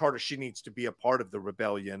much harder she needs to be a part of the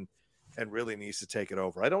rebellion and really needs to take it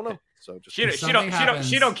over. I don't know. So just she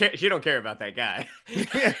don't care about that guy.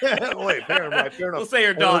 Wait, fair enough. We'll say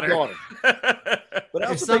her daughter.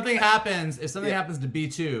 But if something happens to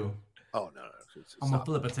B2, oh no, I'm gonna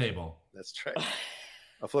flip a table. That's right.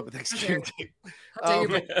 I'll flip a Thanksgiving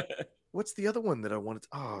table. What's the other one that I wanted?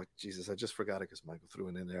 Oh, Jesus, I just forgot it because Michael threw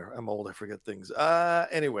it in there. I'm old. I forget things.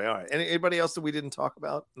 Anyway, all right. Anybody else that we didn't talk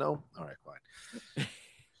about? No? All right, fine.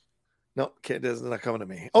 No, it's not coming to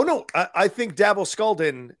me. Oh, no. I think Davos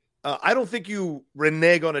Skulden, I don't think you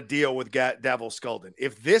renege on a deal with Davos Skulden.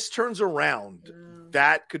 If this turns around,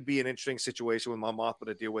 that could be an interesting situation with Mon Mothma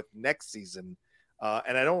to deal with next season.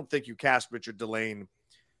 And I don't think you cast Richard Delane,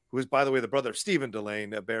 who is, by the way, the brother of Stephen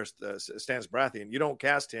Delane, Stannis Baratheon. You don't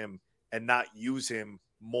cast him and not use him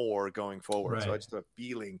more going forward. Right. So I just have a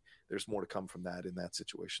feeling there's more to come from that in that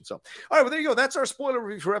situation. So, all right, well, there you go. That's our spoiler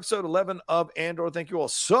review for episode 11 of Andor. Thank you all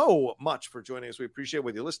so much for joining us. We appreciate it,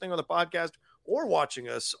 whether you're listening on the podcast or watching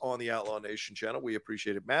us on the Outlaw Nation channel. We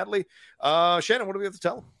appreciate it madly. Shannon, what do we have to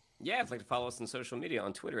tell them? Yeah, if you'd like to follow us on social media,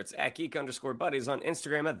 on Twitter, it's @geek_buddies. On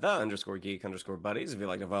Instagram, @the_geek_buddies. If you'd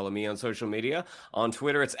like to follow me on social media, on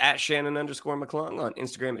Twitter, it's @Shannon_McClung. On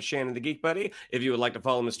Instagram, it's Shannon the Geek Buddy. If you would like to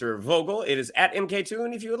follow Mr. Vogel, it is @MK2.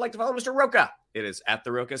 And if you would like to follow Mr. Roca, it is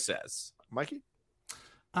 @TheRocaSays. Mikey?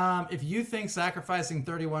 If you think sacrificing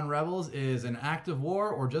 31 rebels is an act of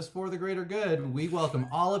war or just for the greater good, we welcome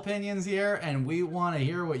all opinions here, and we want to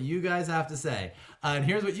hear what you guys have to say. And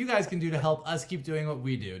here's what you guys can do to help us keep doing what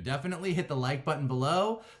we do. Definitely hit the like button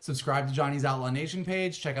below, subscribe to Johnny's Outlaw Nation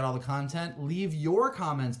page, check out all the content, leave your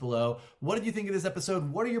comments below. What did you think of this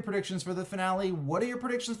episode? What are your predictions for the finale? What are your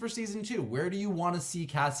predictions for season 2? Where do you want to see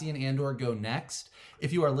Cassian Andor go next?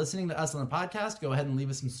 If you are listening to us on the podcast, go ahead and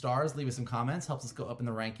leave us some stars, leave us some comments, helps us go up in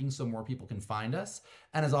the rankings so more people can find us.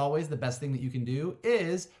 And as always, the best thing that you can do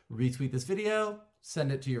is retweet this video,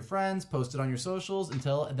 send it to your friends, post it on your socials, and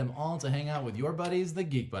tell them all to hang out with your buddies, the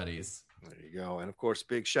Geek Buddies. There you go. And of course,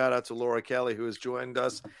 big shout out to Laura Kelly, who has joined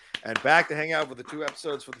us and back to hang out with the 2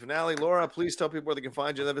 episodes for the finale. Laura, please tell people where they can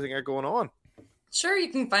find you and everything that's going on. Sure,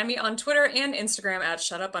 you can find me on Twitter and Instagram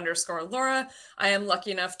 @shutup_Laura. I am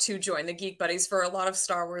lucky enough to join the Geek Buddies for a lot of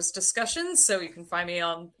Star Wars discussions, so you can find me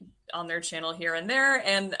on their channel here and there.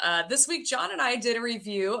 And this week, John and I did a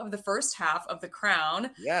review of the first half of The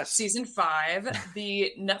Crown, season 5.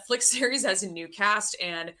 The Netflix series has a new cast,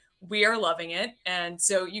 and we are loving it. And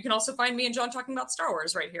so you can also find me and John talking about Star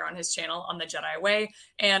Wars right here on his channel on the Jedi Way.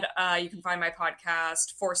 And you can find my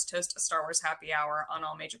podcast, Force Toast, a Star Wars Happy Hour, on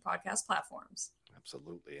all major podcast platforms.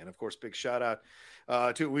 Absolutely. And of course, big shout out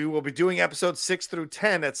to, we will be doing episodes 6 through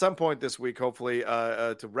 10 at some point this week, hopefully,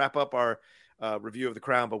 to wrap up our review of The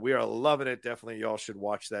Crown, but we are loving it. Definitely, y'all should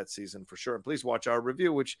watch that season for sure. And please watch our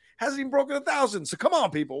review, which hasn't even broken 1,000. So come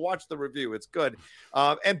on, people, watch the review. It's good.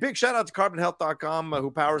 And big shout out to carbonhealth.com,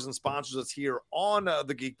 who powers and sponsors us here on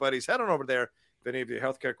the Geek Buddies. Head on over there if any of your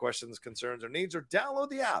healthcare questions, concerns, or needs, or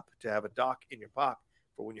download the app to have a doc in your pocket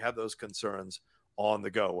for when you have those concerns on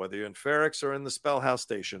the go. Whether you're in Ferrix or in the Spellhouse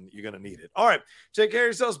Station, you're going to need it. All right. Take care of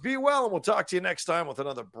yourselves. Be well. And we'll talk to you next time with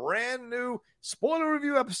another brand new spoiler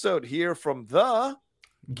review episode here from the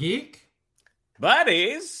Geek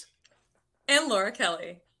Buddies and Laura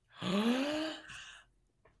Kelly.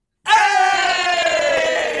 Hey!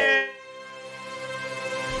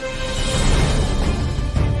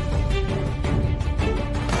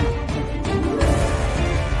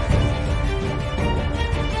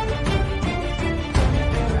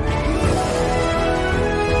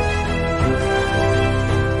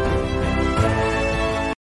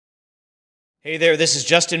 Hey there, this is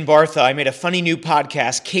Justin Bartha. I made a funny new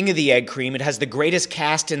podcast, King of the Egg Cream. It has the greatest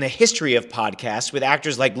cast in the history of podcasts with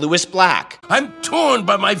actors like Louis Black. I'm torn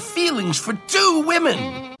by my feelings for 2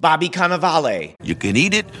 women. Bobby Cannavale. You can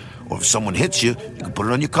eat it, or if someone hits you, you can put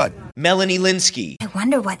it on your cut. Melanie Linsky. I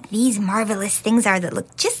wonder what these marvelous things are that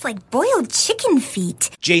look just like boiled chicken feet.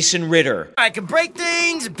 Jason Ritter. I can break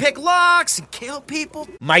things and pick locks and kill people.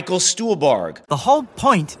 Michael Stuhlbarg. The whole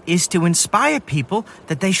point is to inspire people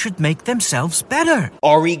that they should make themselves better.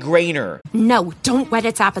 Ari Grainer. No, don't whet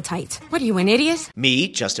its appetite. What are you, an idiot? Me,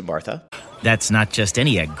 Justin Bartha. That's not just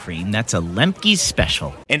any egg cream, that's a Lemke's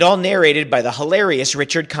special. And all narrated by the hilarious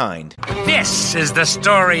Richard Kind. This is the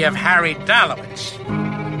story of Harry Dalowitz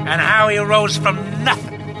and how he rose from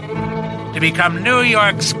nothing to become New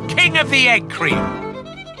York's King of the Egg Cream.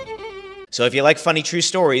 So if you like funny true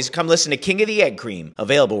stories, come listen to King of the Egg Cream,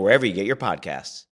 available wherever you get your podcasts.